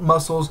are the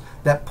muscles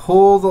that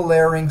pull the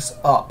larynx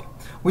up,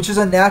 which is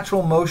a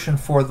natural motion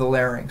for the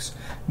larynx.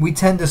 We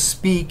tend to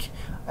speak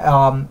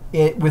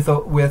with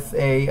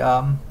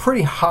a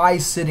pretty high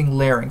sitting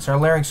larynx. Our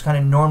larynx kind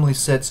of normally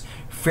sits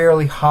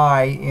fairly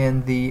high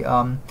in the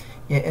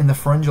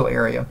pharyngeal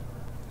area.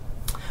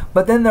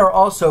 But then there are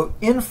also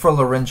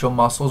infralaryngeal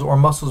muscles, or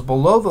muscles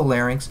below the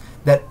larynx,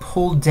 that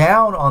pull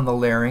down on the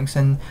larynx,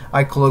 and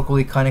I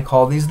colloquially kind of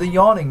call these the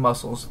yawning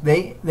muscles.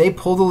 They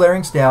pull the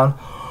larynx down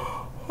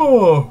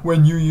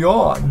when you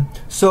yawn.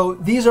 So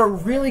these are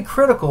really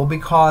critical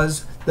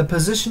because the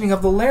positioning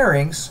of the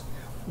larynx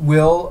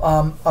will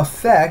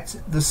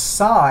affect the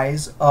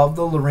size of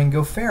the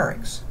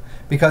laryngopharynx.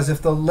 Because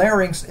if the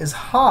larynx is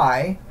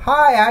high,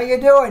 "Hi, how you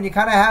doing?" You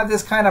kind of have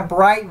this kind of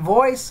bright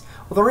voice.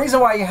 Well, the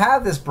reason why you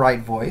have this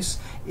bright voice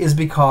is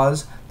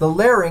because the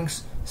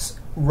larynx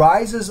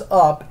rises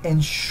up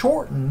and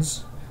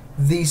shortens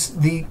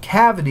the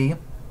cavity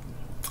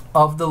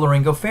of the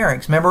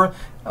laryngopharynx. Remember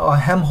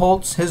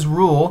Helmholtz, his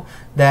rule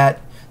that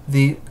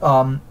the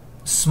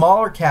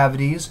smaller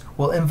cavities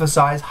will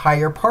emphasize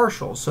higher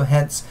partials, so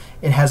hence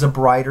it has a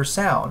brighter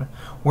sound,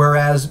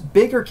 whereas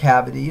bigger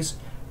cavities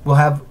will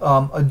have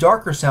a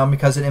darker sound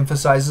because it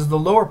emphasizes the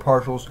lower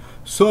partials.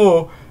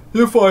 So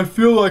if I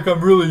feel like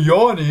I'm really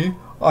yawny,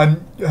 I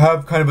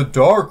have kind of a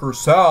darker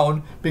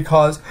sound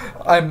because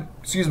I'm,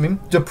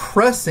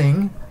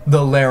 depressing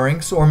the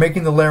larynx, or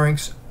making the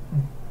larynx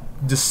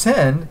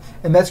descend,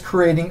 and that's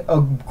creating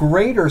a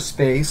greater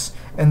space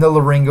in the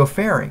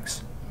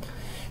laryngopharynx.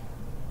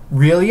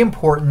 Really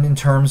important in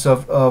terms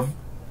of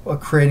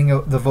creating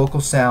the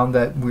vocal sound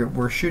that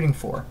we're shooting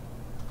for.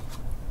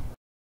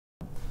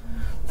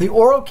 The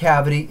oral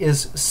cavity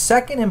is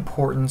second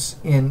importance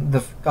in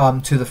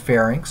to the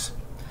pharynx,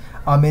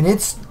 and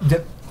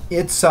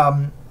its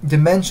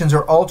dimensions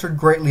are altered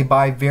greatly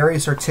by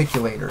various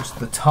articulators: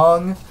 the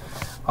tongue,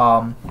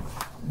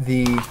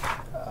 the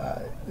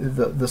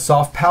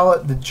soft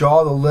palate, the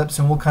jaw, the lips,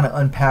 and we'll kind of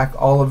unpack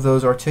all of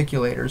those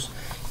articulators.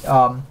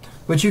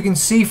 But you can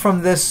see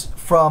from this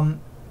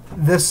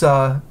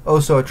oh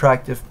so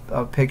attractive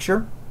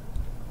picture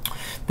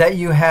that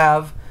you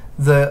have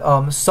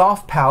the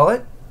soft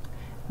palate,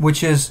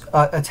 which is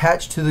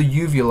attached to the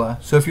uvula.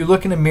 So if you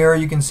look in a mirror,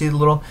 you can see the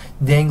little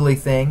dangly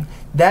thing.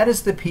 That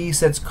is the piece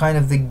that's kind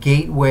of the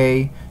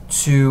gateway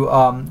to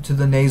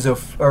the nasal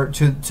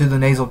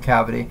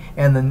cavity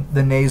and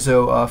the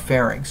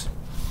nasopharynx.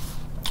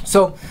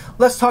 So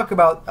let's talk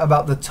about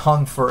the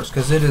tongue first,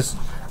 because it is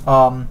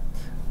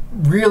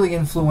really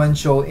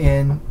influential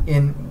in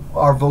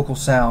our vocal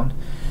sound.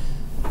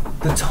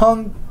 The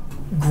tongue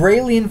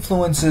greatly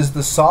influences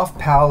the soft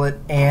palate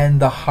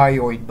and the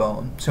hyoid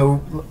bone.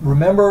 So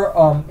remember,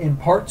 in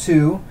part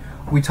 2,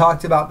 we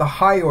talked about the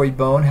hyoid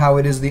bone, how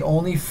it is the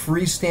only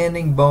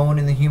freestanding bone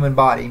in the human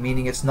body,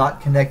 meaning it's not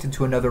connected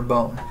to another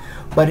bone,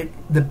 but it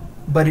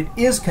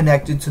is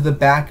connected to the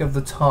back of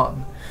the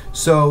tongue.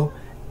 So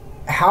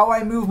how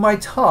I move my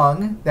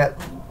tongue, that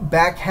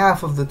back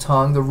half of the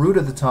tongue, the root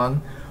of the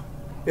tongue,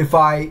 if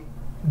I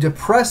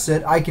depress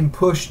it, I can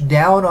push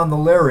down on the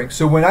larynx.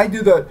 So when I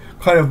do that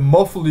kind of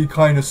muffly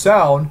kind of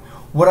sound,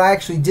 what I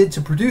actually did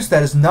to produce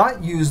that is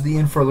not use the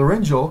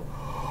infralaryngeal,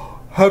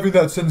 having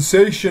that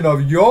sensation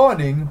of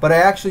yawning, but I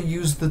actually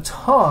use the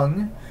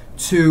tongue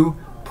to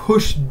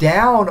push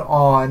down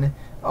on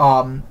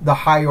the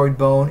hyoid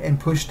bone and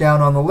push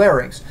down on the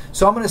larynx.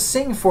 So I'm going to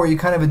sing for you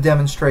kind of a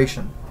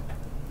demonstration.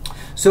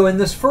 So in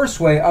this first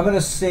way, I'm going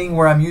to sing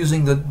where I'm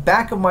using the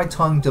back of my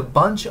tongue to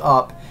bunch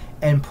up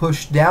and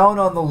push down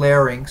on the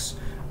larynx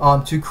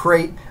to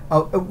create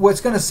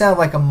what's going to sound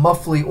like a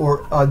muffly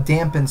or a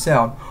dampened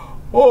sound.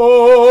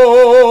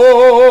 Oh!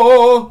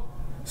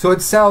 So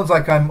it sounds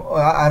like I'm,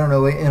 I don't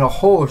know, in a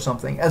hole or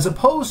something, as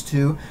opposed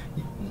to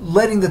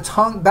letting the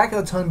tongue, back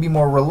of the tongue be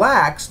more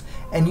relaxed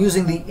and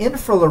using the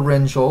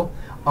infralaryngeal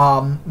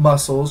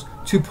muscles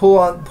to pull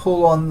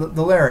on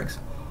the larynx.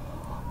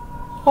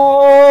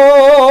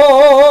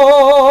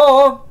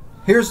 Oh!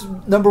 Here's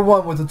number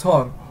 1 with the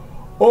tongue.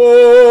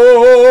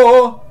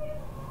 Oh,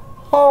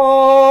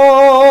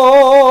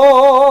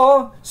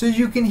 oh. So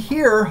you can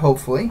hear,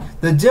 hopefully,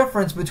 the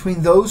difference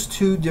between those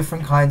two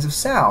different kinds of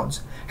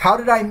sounds. How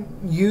did I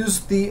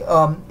use the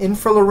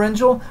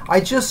infralaryngeal?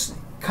 I just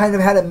kind of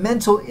had a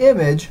mental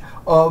image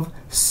of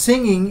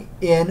singing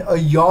in a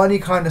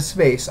yawny kind of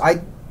space.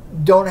 I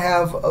don't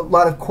have a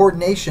lot of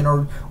coordination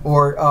or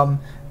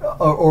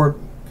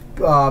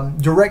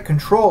direct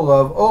control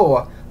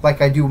of, like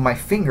I do with my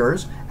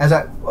fingers, as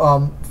I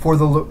for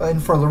the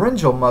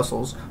infralaryngeal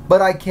muscles,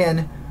 but I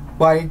can,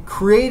 by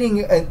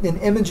creating an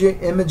image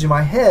in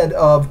my head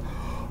of,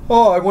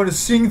 I want to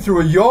sing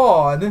through a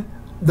yawn,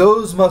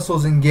 those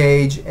muscles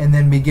engage and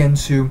then begin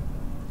to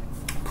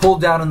pull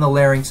down on the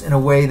larynx in a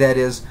way that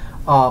is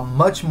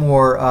much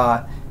more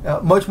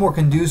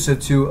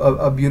conducive to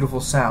a beautiful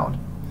sound.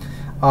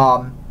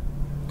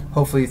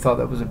 Hopefully you thought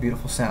that was a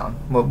beautiful sound.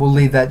 We'll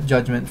leave that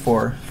judgment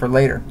for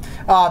later.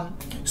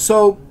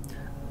 So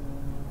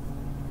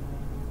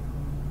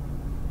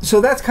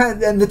that's kind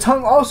of, and the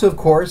tongue also, of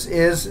course,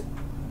 is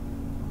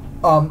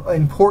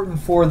important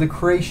for the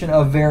creation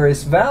of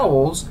various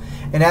vowels.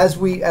 And as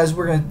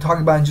we're going to talk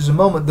about in just a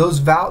moment,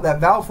 that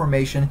vowel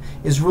formation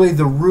is really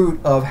the root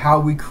of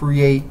how we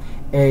create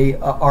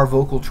our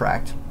vocal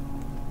tract.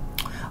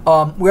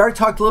 We already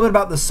talked a little bit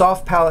about the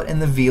soft palate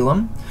and the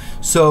velum.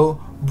 So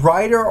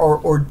brighter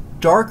or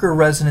darker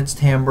resonance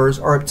timbres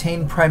are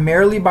obtained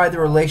primarily by the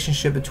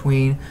relationship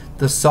between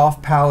the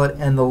soft palate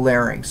and the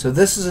larynx. So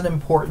this is an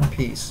important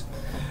piece.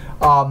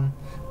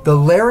 The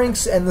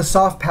larynx and the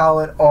soft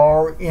palate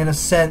are, in a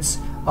sense,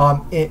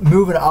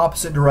 move in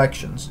opposite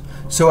directions.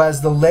 So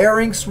as the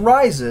larynx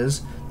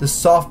rises, the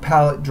soft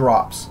palate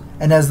drops.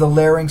 And as the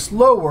larynx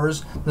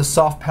lowers, the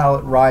soft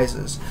palate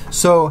rises.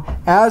 So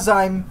as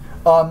I'm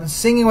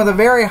singing with a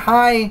very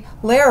high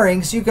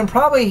larynx, you can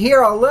probably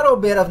hear a little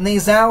bit of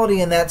nasality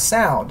in that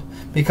sound,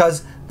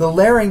 because the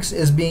larynx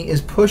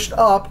is pushed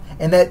up,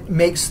 and that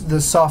makes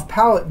the soft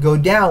palate go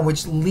down,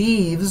 which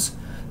leaves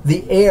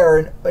the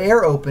air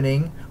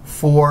opening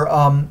for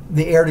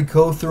the air to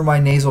go through my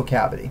nasal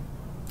cavity.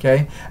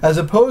 Okay, as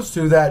opposed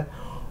to that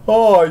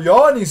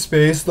yawny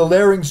space, the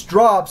larynx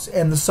drops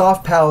and the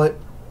soft palate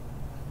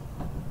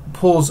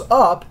pulls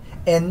up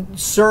and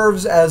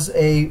serves as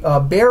a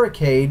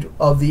barricade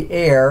of the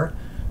air,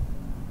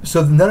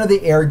 so none of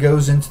the air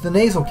goes into the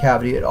nasal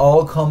cavity. It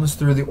all comes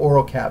through the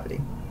oral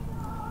cavity.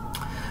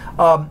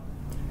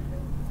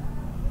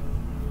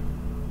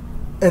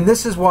 And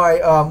this is why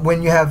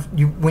when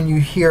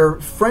you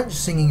hear French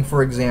singing,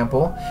 for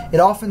example, it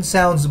often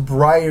sounds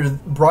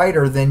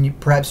brighter than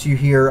perhaps you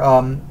hear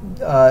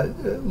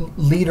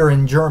Lieder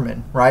in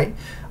German, right?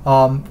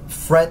 The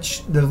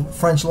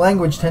French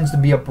language tends to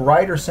be a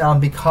brighter sound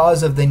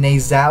because of the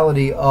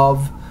nasality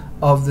of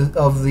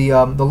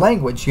the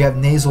language. You have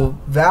nasal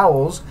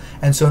vowels,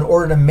 and so in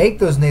order to make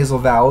those nasal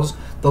vowels,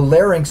 the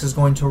larynx is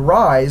going to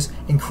rise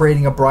in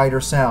creating a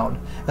brighter sound,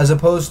 as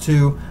opposed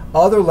to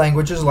other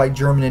languages like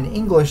German and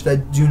English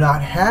that do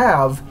not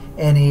have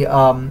any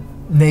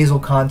nasal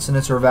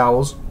consonants or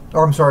vowels,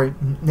 or I'm sorry,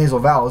 nasal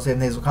vowels. They have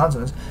nasal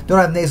consonants. Don't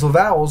have nasal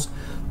vowels.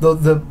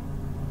 The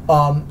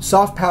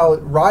soft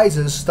palate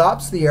rises,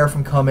 stops the air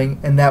from coming,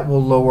 and that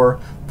will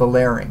lower the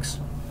larynx.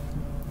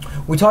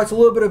 We talked a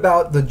little bit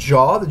about the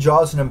jaw. The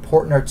jaw is an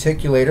important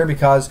articulator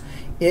because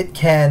it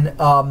can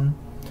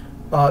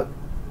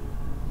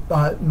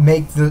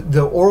make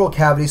the oral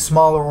cavity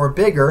smaller or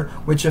bigger,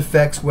 which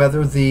affects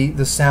whether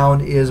the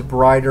sound is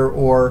brighter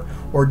or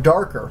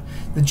darker.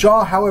 The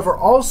jaw, however,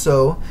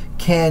 also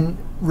can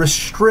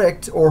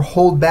restrict or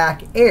hold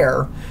back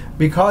air,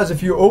 because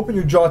if you open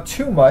your jaw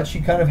too much,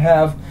 you kind of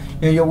have,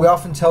 we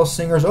often tell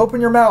singers, open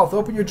your mouth,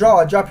 open your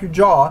jaw, drop your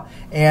jaw,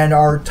 and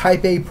our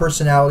type A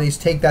personalities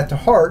take that to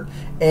heart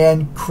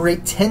and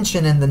create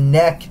tension in the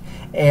neck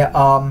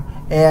and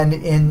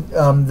in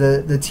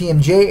the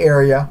TMJ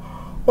area,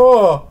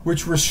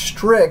 which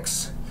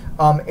restricts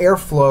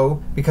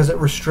airflow because it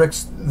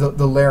restricts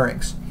the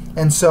larynx.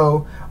 And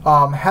so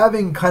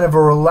having kind of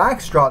a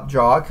relaxed drop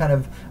jaw, kind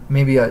of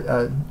maybe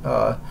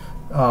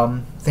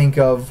think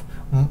of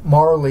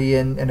Marley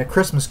in A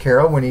Christmas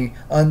Carol when he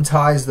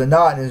unties the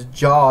knot and his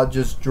jaw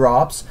just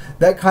drops.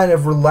 That kind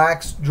of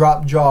relaxed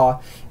drop jaw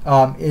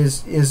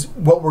is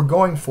what we're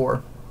going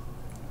for.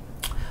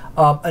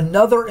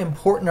 Another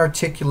important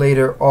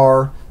articulator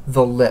are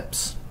the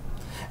lips.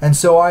 And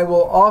so I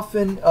will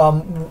often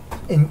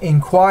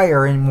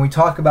inquire, and when we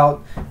talk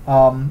about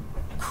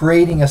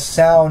creating a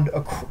sound,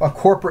 a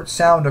corporate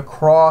sound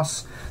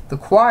across the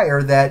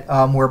choir, that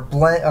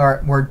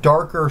where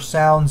darker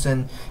sounds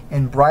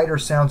and brighter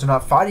sounds are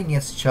not fighting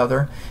against each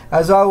other,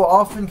 as I will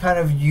often kind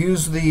of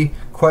use the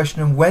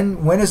question of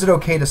when is it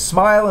okay to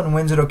smile and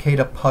when is it okay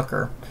to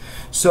pucker.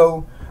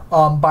 So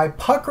by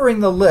puckering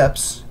the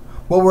lips,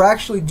 what we're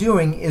actually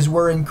doing is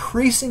we're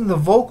increasing the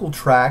vocal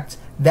tract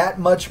that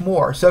much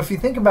more. So if you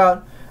think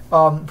about,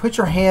 put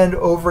your hand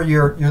over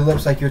your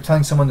lips like you're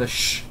telling someone to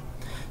shh,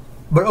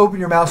 but open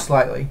your mouth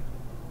slightly.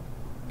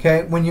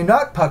 Okay, when you're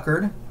not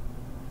puckered,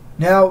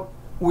 now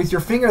with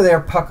your finger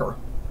there, pucker.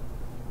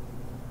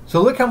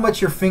 So look how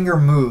much your finger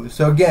moves.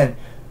 So again,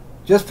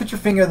 just put your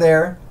finger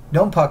there,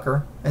 don't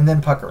pucker, and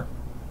then pucker.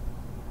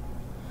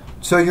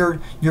 So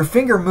your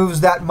finger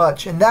moves that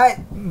much, and that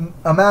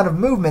amount of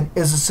movement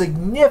is a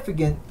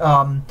significant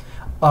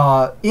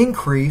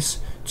increase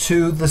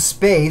to the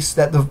space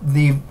that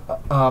the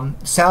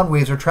sound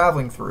waves are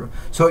traveling through.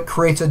 So it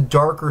creates a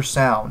darker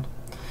sound.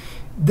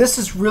 This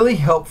is really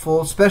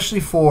helpful, especially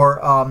for,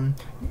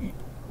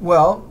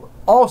 well,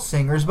 all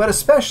singers, but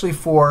especially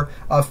for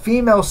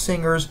female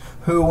singers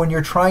who, when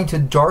you're trying to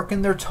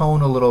darken their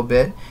tone a little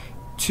bit,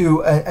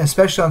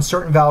 especially on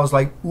certain vowels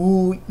like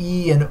oo,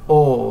 e, and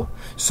o.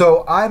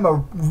 So I'm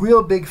a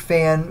real big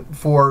fan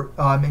for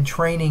in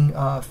training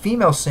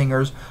female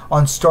singers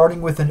on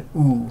starting with an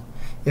oo.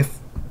 If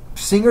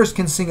singers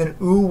can sing an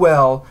oo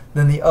well,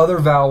 then the other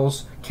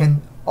vowels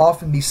can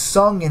often be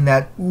sung in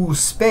that oo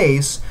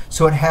space,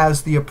 so it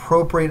has the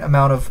appropriate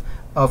amount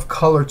of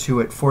color to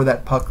it for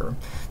that pucker.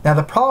 Now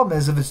the problem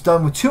is, if it's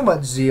done with too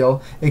much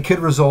zeal, it could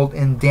result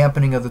in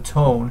dampening of the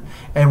tone,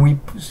 and we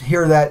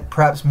hear that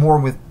perhaps more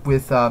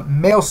with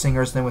male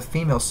singers than with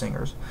female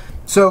singers.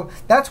 So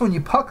that's when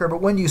you pucker,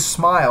 but when you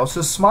smile.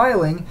 So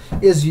smiling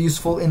is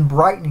useful in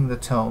brightening the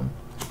tone.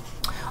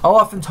 I'll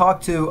often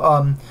talk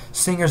to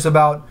singers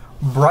about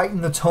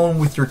brighten the tone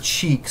with your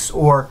cheeks,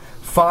 or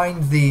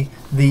find the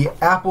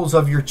apples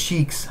of your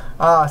cheeks.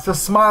 So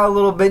smile a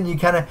little bit,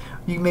 and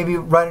you maybe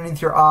right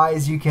underneath your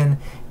eyes you can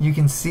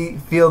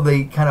feel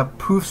the kind of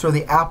poofs or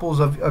the apples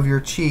of your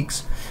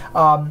cheeks.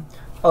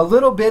 A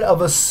little bit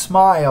of a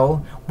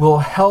smile will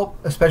help,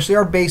 especially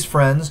our bass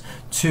friends,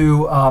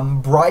 to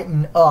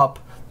brighten up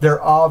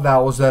their ah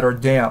vowels that are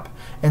damp.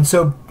 And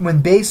so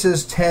when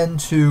basses tend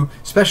to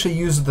especially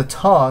use the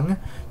tongue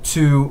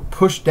to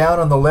push down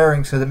on the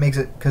larynx, so that makes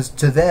it, because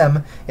to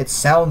them it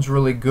sounds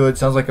really good,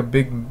 sounds like a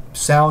big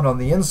sound on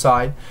the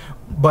inside,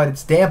 but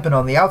it's dampened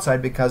on the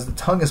outside because the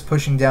tongue is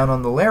pushing down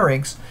on the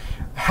larynx.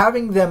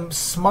 Having them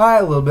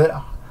smile a little bit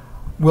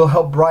will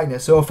help brighten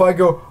it. So if I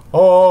go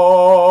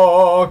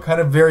oh,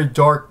 kind of very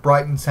dark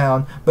brightened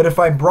sound, but if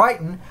I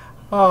brighten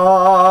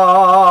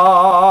ah,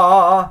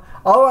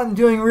 all I'm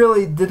doing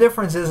really, the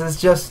difference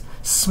is just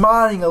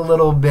smiling a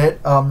little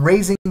bit,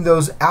 raising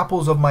those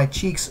apples of my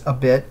cheeks a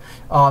bit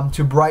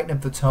to brighten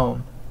up the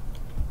tone.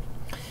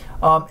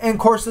 And of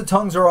course the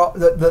tongues are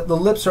the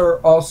lips are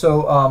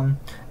also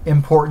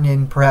important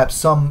in perhaps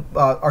some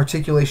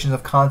articulations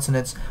of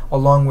consonants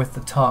along with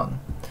the tongue.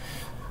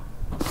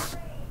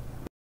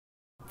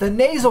 The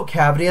nasal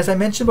cavity, as I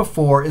mentioned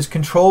before, is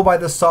controlled by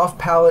the soft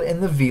palate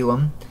and the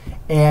velum,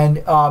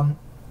 and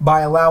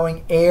by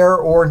allowing air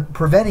or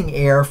preventing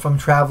air from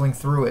traveling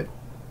through it.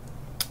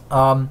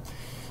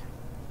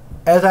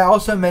 As I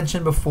also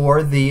mentioned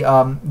before,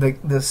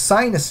 the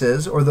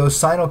sinuses, or those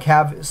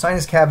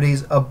sinus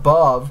cavities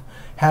above,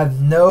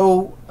 have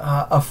no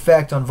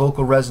effect on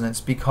vocal resonance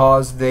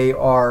because they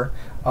are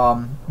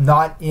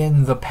not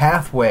in the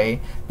pathway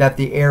that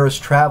the air is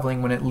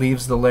traveling when it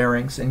leaves the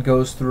larynx and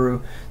goes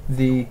through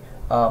the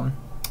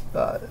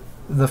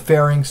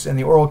pharynx and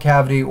the oral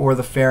cavity, or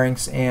the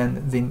pharynx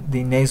and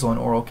the nasal and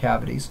oral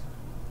cavities.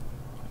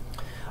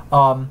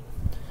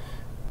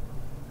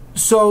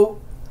 So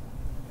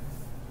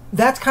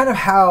that's kind of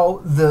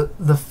how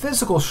the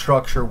physical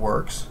structure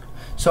works.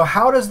 So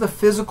how does the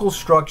physical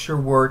structure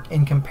work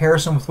in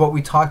comparison with what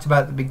we talked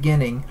about at the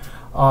beginning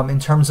in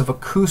terms of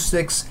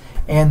acoustics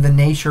and the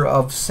nature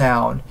of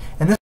sound.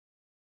 And this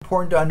is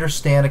important to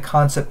understand a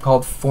concept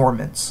called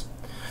formants.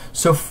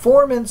 So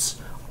formants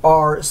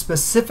are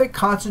specific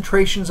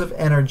concentrations of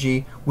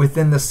energy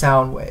within the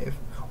sound wave.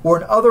 Or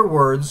in other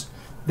words,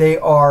 they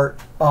are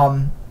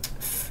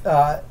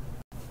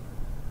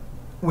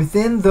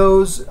within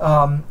those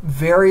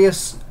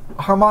various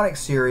harmonic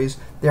series,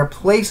 there are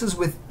places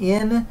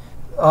within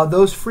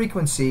those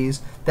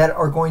frequencies that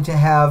are going to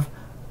have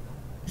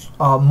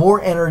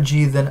more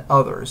energy than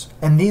others.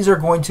 And these are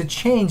going to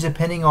change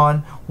depending on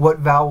what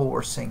vowel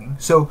we're singing.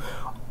 So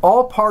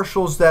all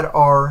partials that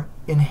are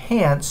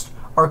enhanced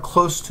are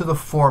close to the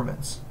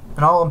formants.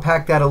 And I'll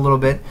unpack that a little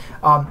bit.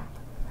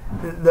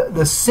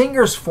 The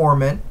singer's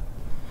formant,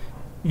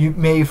 you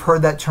may have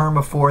heard that term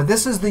before.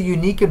 This is the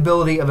unique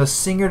ability of a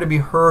singer to be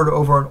heard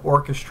over an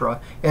orchestra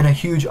in a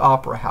huge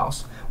opera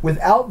house.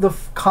 Without the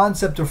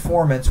concept of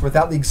formants,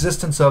 without the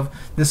existence of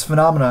this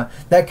phenomena,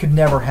 that could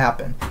never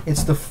happen.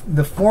 It's the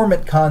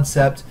formant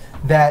concept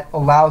that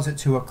allows it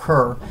to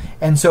occur.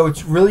 And so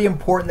it's really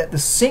important that the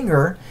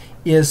singer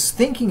is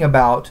thinking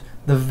about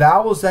the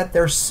vowels that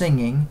they're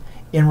singing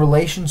in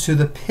relation to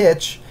the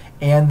pitch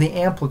and the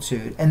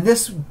amplitude. And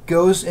this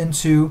goes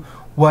into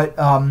what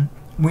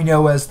we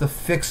know as the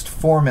fixed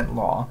formant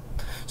law.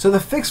 So the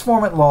fixed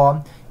formant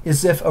law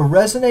is if a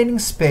resonating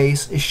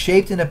space is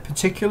shaped in a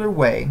particular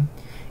way,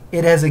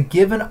 it has a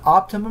given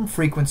optimum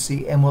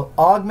frequency and will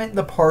augment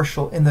the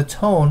partial in the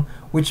tone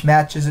which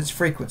matches its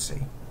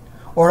frequency.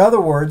 Or in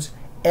other words,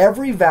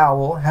 every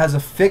vowel has a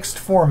fixed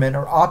formant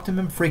or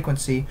optimum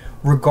frequency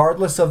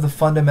regardless of the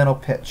fundamental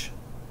pitch.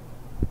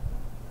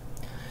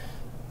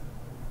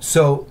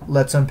 So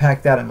let's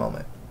unpack that in a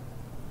moment.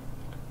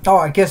 Oh,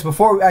 I guess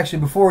before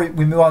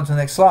we move on to the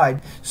next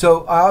slide,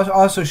 so I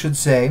also should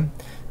say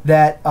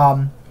that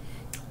I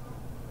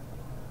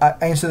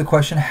answer the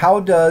question,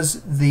 how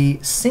does the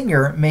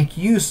singer make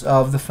use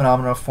of the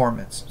phenomena of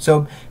formants?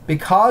 So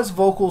because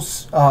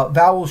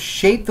vowels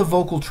shape the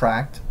vocal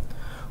tract,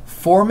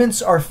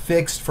 formants are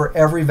fixed for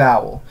every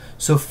vowel.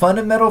 So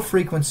fundamental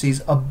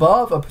frequencies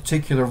above a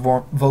particular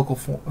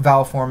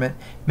vowel formant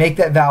make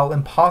that vowel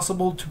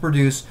impossible to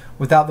produce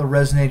without the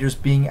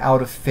resonators being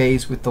out of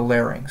phase with the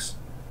larynx.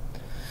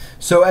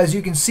 So as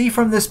you can see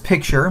from this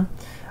picture,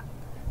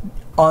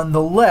 on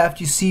the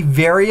left you see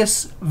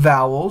various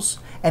vowels,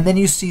 and then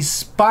you see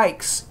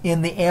spikes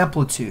in the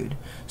amplitude.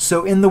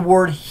 So in the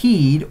word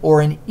heed,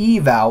 or an E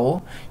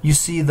vowel, you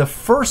see the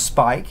first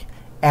spike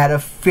at a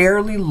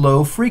fairly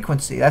low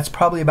frequency. That's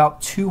probably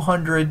about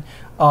 200,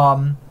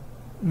 about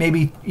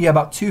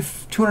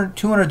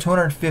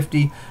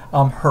 250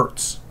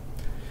 hertz.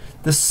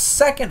 The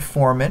second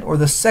formant, or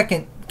the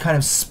second kind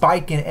of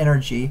spike in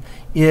energy,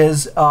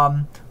 is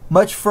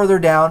much further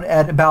down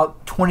at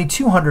about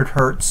 2200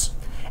 hertz.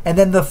 And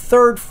then the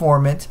third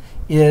formant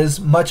is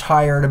much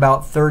higher at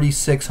about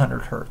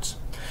 3600 hertz.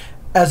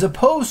 As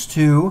opposed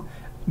to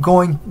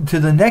going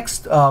to the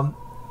next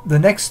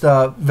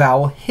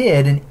vowel,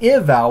 hid, an I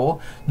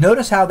vowel,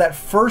 notice how that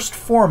first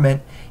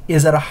formant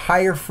is at a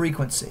higher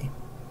frequency.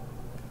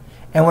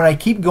 And when I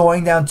keep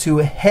going down to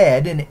a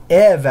head, an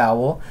E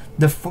vowel,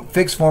 the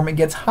fixed formant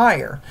gets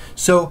higher.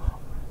 So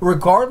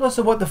regardless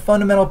of what the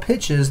fundamental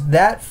pitch is,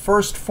 that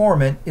first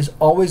formant is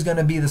always going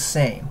to be the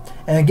same.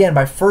 And again,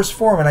 by first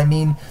formant, I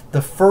mean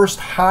the first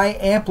high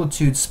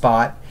amplitude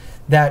spot,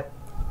 that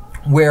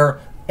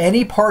where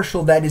any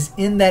partial that is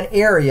in that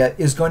area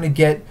is going to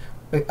get,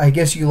 I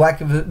guess you lack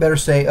of a better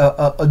say,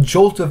 a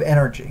jolt of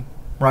energy,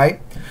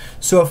 right?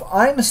 So if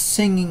I'm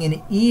singing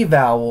an E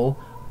vowel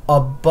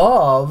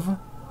above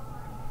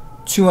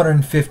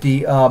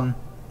 250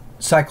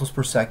 cycles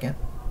per second,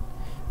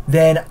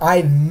 then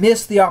I've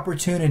missed the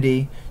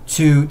opportunity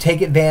to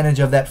take advantage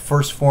of that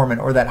first formant,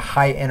 or that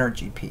high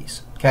energy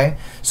piece. Okay,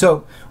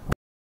 so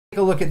take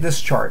a look at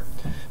this chart.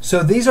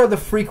 So these are the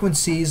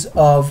frequencies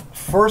of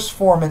first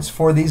formants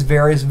for these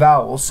various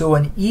vowels. So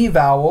an E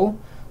vowel,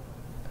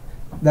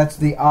 that's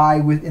the I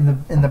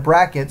in the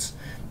brackets,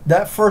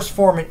 that first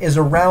formant is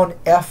around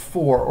F4,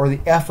 or the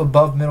F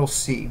above middle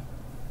C.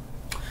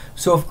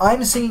 So if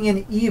I'm singing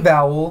an E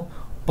vowel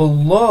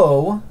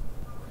below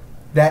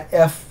that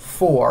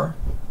F4,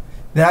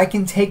 then I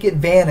can take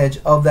advantage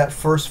of that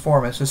first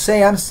formant. So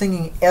say I'm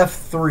singing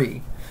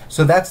F3,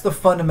 so that's the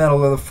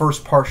fundamental of the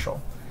first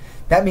partial.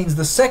 That means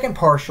the second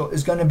partial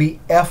is going to be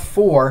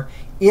F4.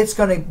 It's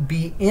going to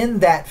be in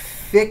that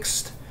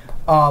fixed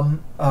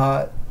formant,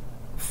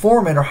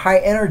 or high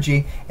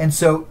energy, and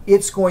so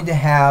it's going to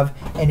have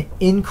an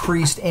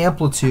increased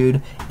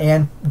amplitude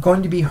and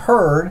going to be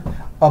heard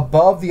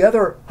above the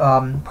other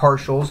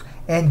partials,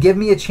 and give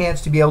me a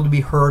chance to be able to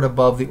be heard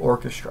above the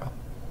orchestra.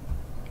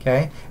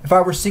 Okay. If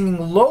I were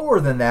singing lower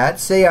than that,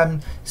 say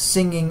I'm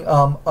singing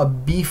a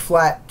B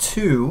flat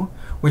 2,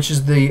 which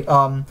is the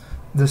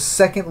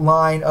second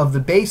line of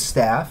the bass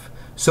staff,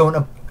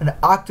 so an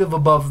octave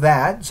above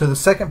that, so the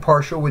second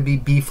partial would be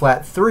B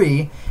flat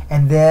 3,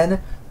 and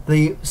then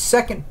The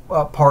second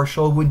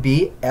partial would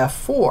be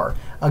F4.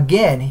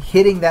 Again,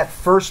 hitting that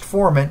first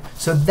formant,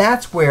 so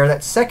that's where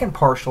that second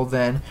partial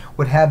then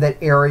would have that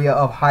area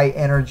of high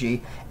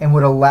energy and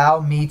would allow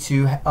me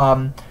to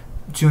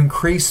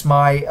increase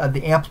my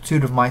the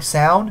amplitude of my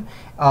sound,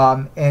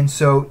 and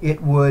so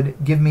it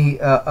would give me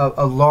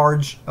a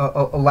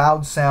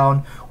loud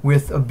sound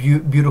with a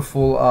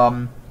beautiful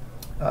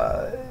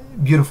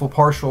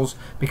partials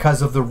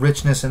because of the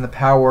richness and the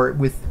power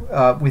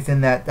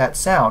within that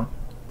sound.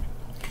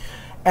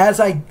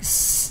 As I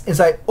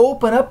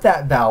open up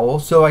that vowel,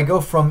 so I go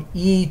from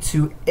E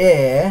to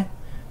E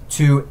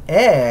to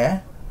E.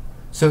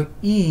 So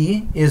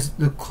E is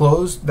the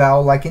closed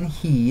vowel, like in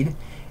heed.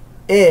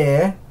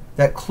 E,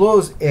 that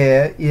closed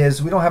E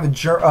is, we don't have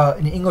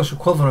an English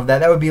equivalent of that.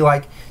 That would be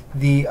like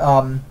the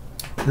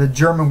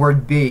German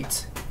word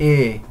bait,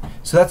 E.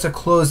 So that's a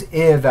closed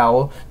E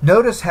vowel.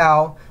 Notice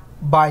how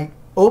by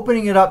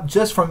opening it up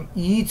just from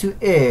E to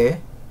E,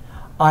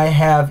 I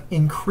have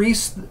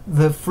increased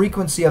the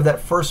frequency of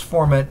that first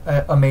formant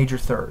a major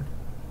third.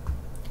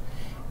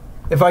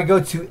 If I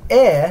go to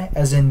E,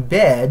 as in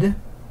bed,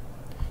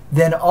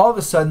 then all of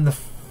a sudden the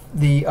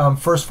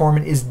first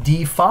formant is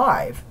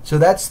D5. So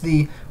that's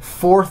the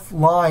fourth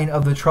line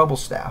of the treble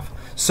staff.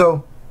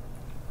 So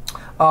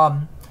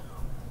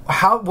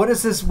what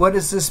does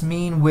this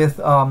mean with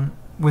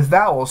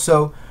vowels?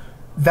 So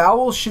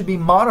vowels should be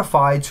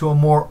modified to a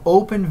more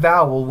open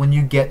vowel when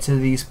you get to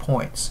these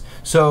points.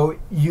 So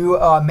you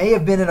may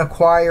have been in a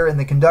choir and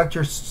the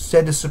conductor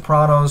said to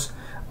sopranos,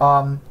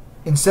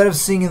 instead of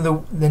singing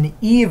the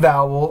E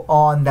vowel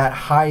on that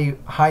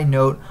high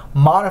note,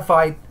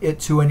 modify it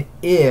to an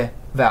I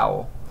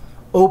vowel.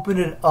 Open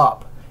it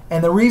up.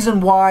 And the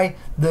reason why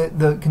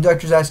the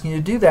conductor is asking you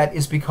to do that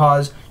is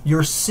because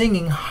you're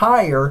singing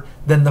higher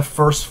than the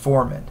first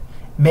formant,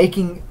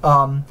 making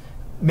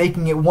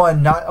it,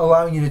 one, not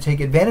allowing you to take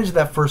advantage of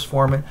that first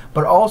formant,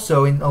 but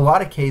also in a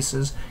lot of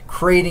cases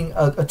creating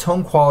a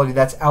tone quality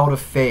that's out of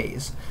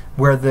phase,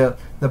 where the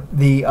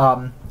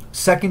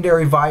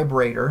secondary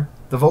vibrator,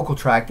 the vocal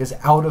tract, is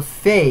out of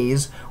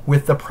phase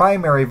with the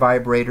primary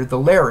vibrator, the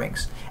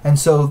larynx. And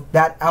so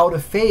that out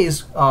of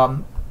phase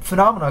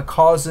phenomena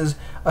causes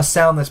a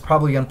sound that's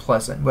probably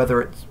unpleasant,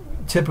 whether it's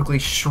typically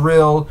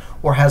shrill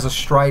or has a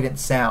strident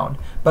sound.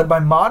 But by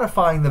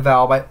modifying the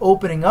vowel, by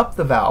opening up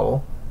the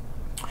vowel,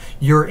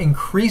 you're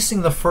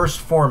increasing the first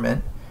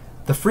formant,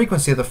 the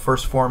frequency of the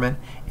first formant,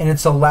 and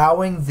it's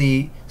allowing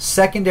the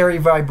secondary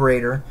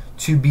vibrator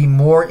to be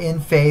more in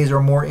phase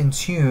or more in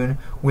tune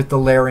with the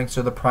larynx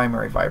or the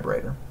primary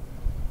vibrator.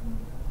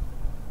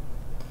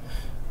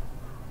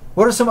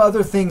 What are some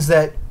other things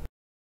that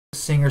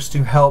singers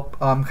to help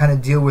kind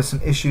of deal with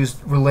some issues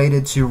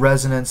related to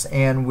resonance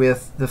and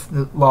with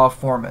the law of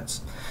formants?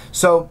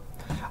 So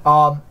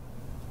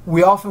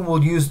we often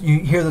will you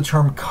hear the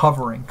term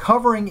covering.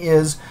 Covering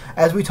is,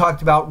 as we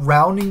talked about,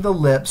 rounding the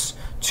lips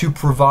to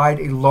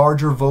provide a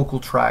larger vocal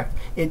tract.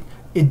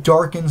 It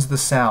darkens the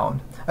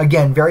sound.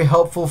 Again, very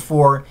helpful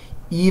for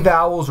E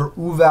vowels or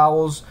U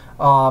vowels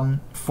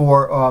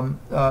for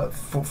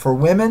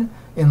women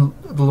in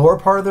the lower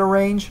part of their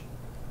range,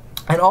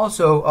 and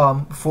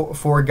also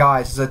for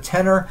guys. As a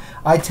tenor,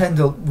 I tend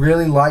to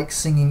really like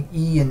singing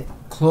E and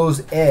close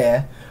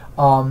E.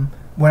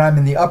 When I'm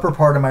in the upper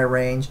part of my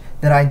range,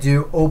 then I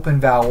do open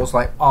vowels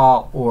like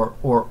ah or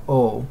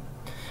o.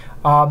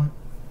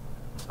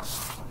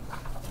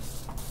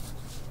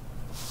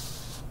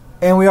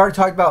 And we already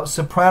talked about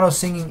soprano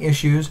singing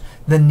issues,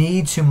 the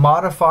need to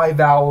modify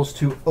vowels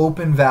to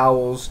open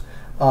vowels.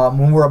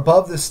 When we're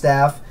above the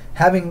staff,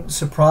 having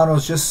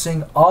sopranos just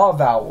sing ah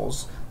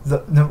vowels,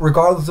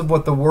 regardless of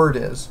what the word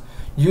is.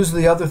 Use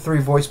the other three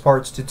voice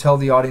parts to tell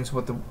the audience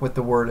what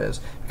the word is.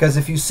 Because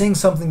if you sing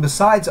something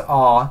besides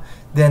ah,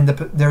 then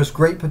there's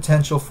great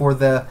potential for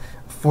the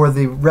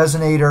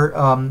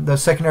resonator, the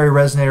secondary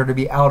resonator, to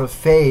be out of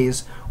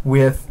phase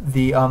with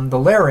the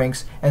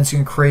larynx, and so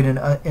you can create an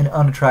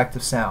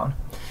unattractive sound.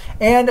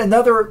 And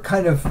another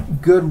kind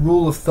of good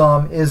rule of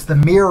thumb is the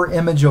mirror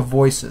image of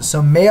voices.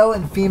 So male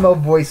and female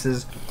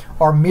voices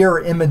are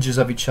mirror images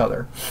of each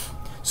other.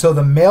 So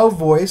the male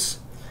voice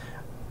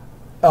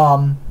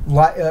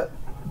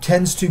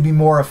tends to be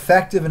more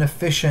effective and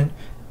efficient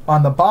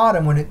on the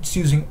bottom when it's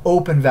using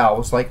open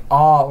vowels like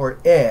ah or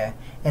eh,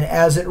 and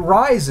as it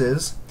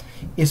rises,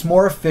 it's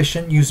more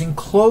efficient using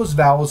closed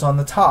vowels on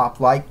the top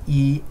like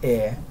e,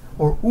 eh,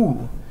 or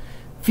u.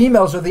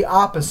 Females are the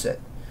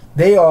opposite.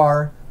 They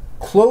are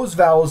closed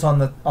vowels on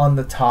the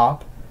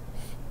top.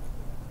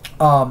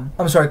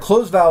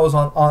 Closed vowels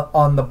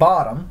on the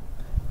bottom,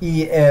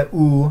 e, eh,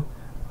 u,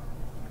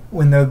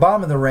 when they're the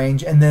bottom of the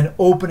range, and then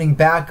opening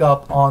back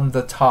up on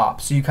the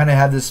top. So you kind of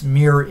have this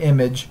mirror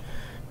image,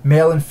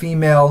 male and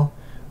female,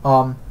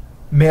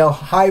 male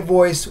high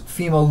voice,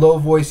 female low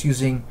voice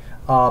using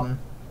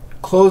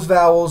closed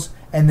vowels,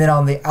 and then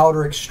on the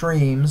outer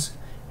extremes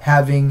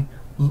having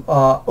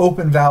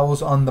open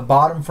vowels on the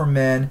bottom for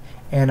men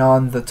and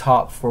on the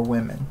top for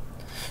women.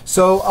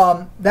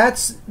 So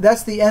that's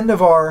the end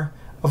of our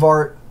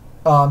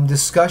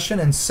discussion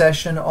and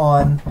session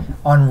on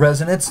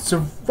resonance. It's a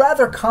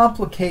rather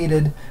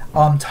complicated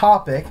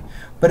topic,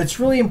 but it's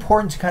really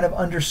important to kind of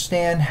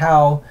understand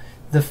how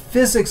the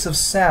physics of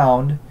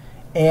sound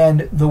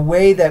and the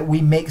way that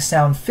we make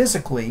sound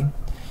physically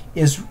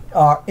is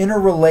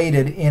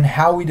interrelated in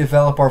how we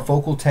develop our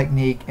vocal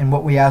technique and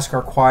what we ask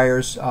our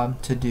choirs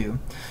to do.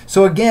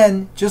 So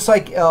again, just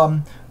like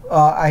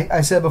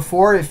I said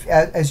before,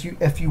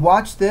 if you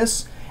watch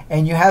this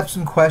and you have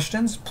some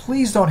questions,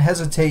 please don't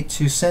hesitate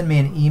to send me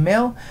an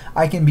email.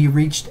 I can be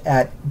reached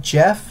at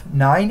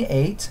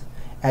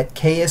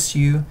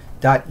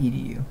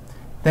jeff98@ksu.edu.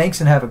 Thanks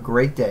and have a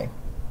great day.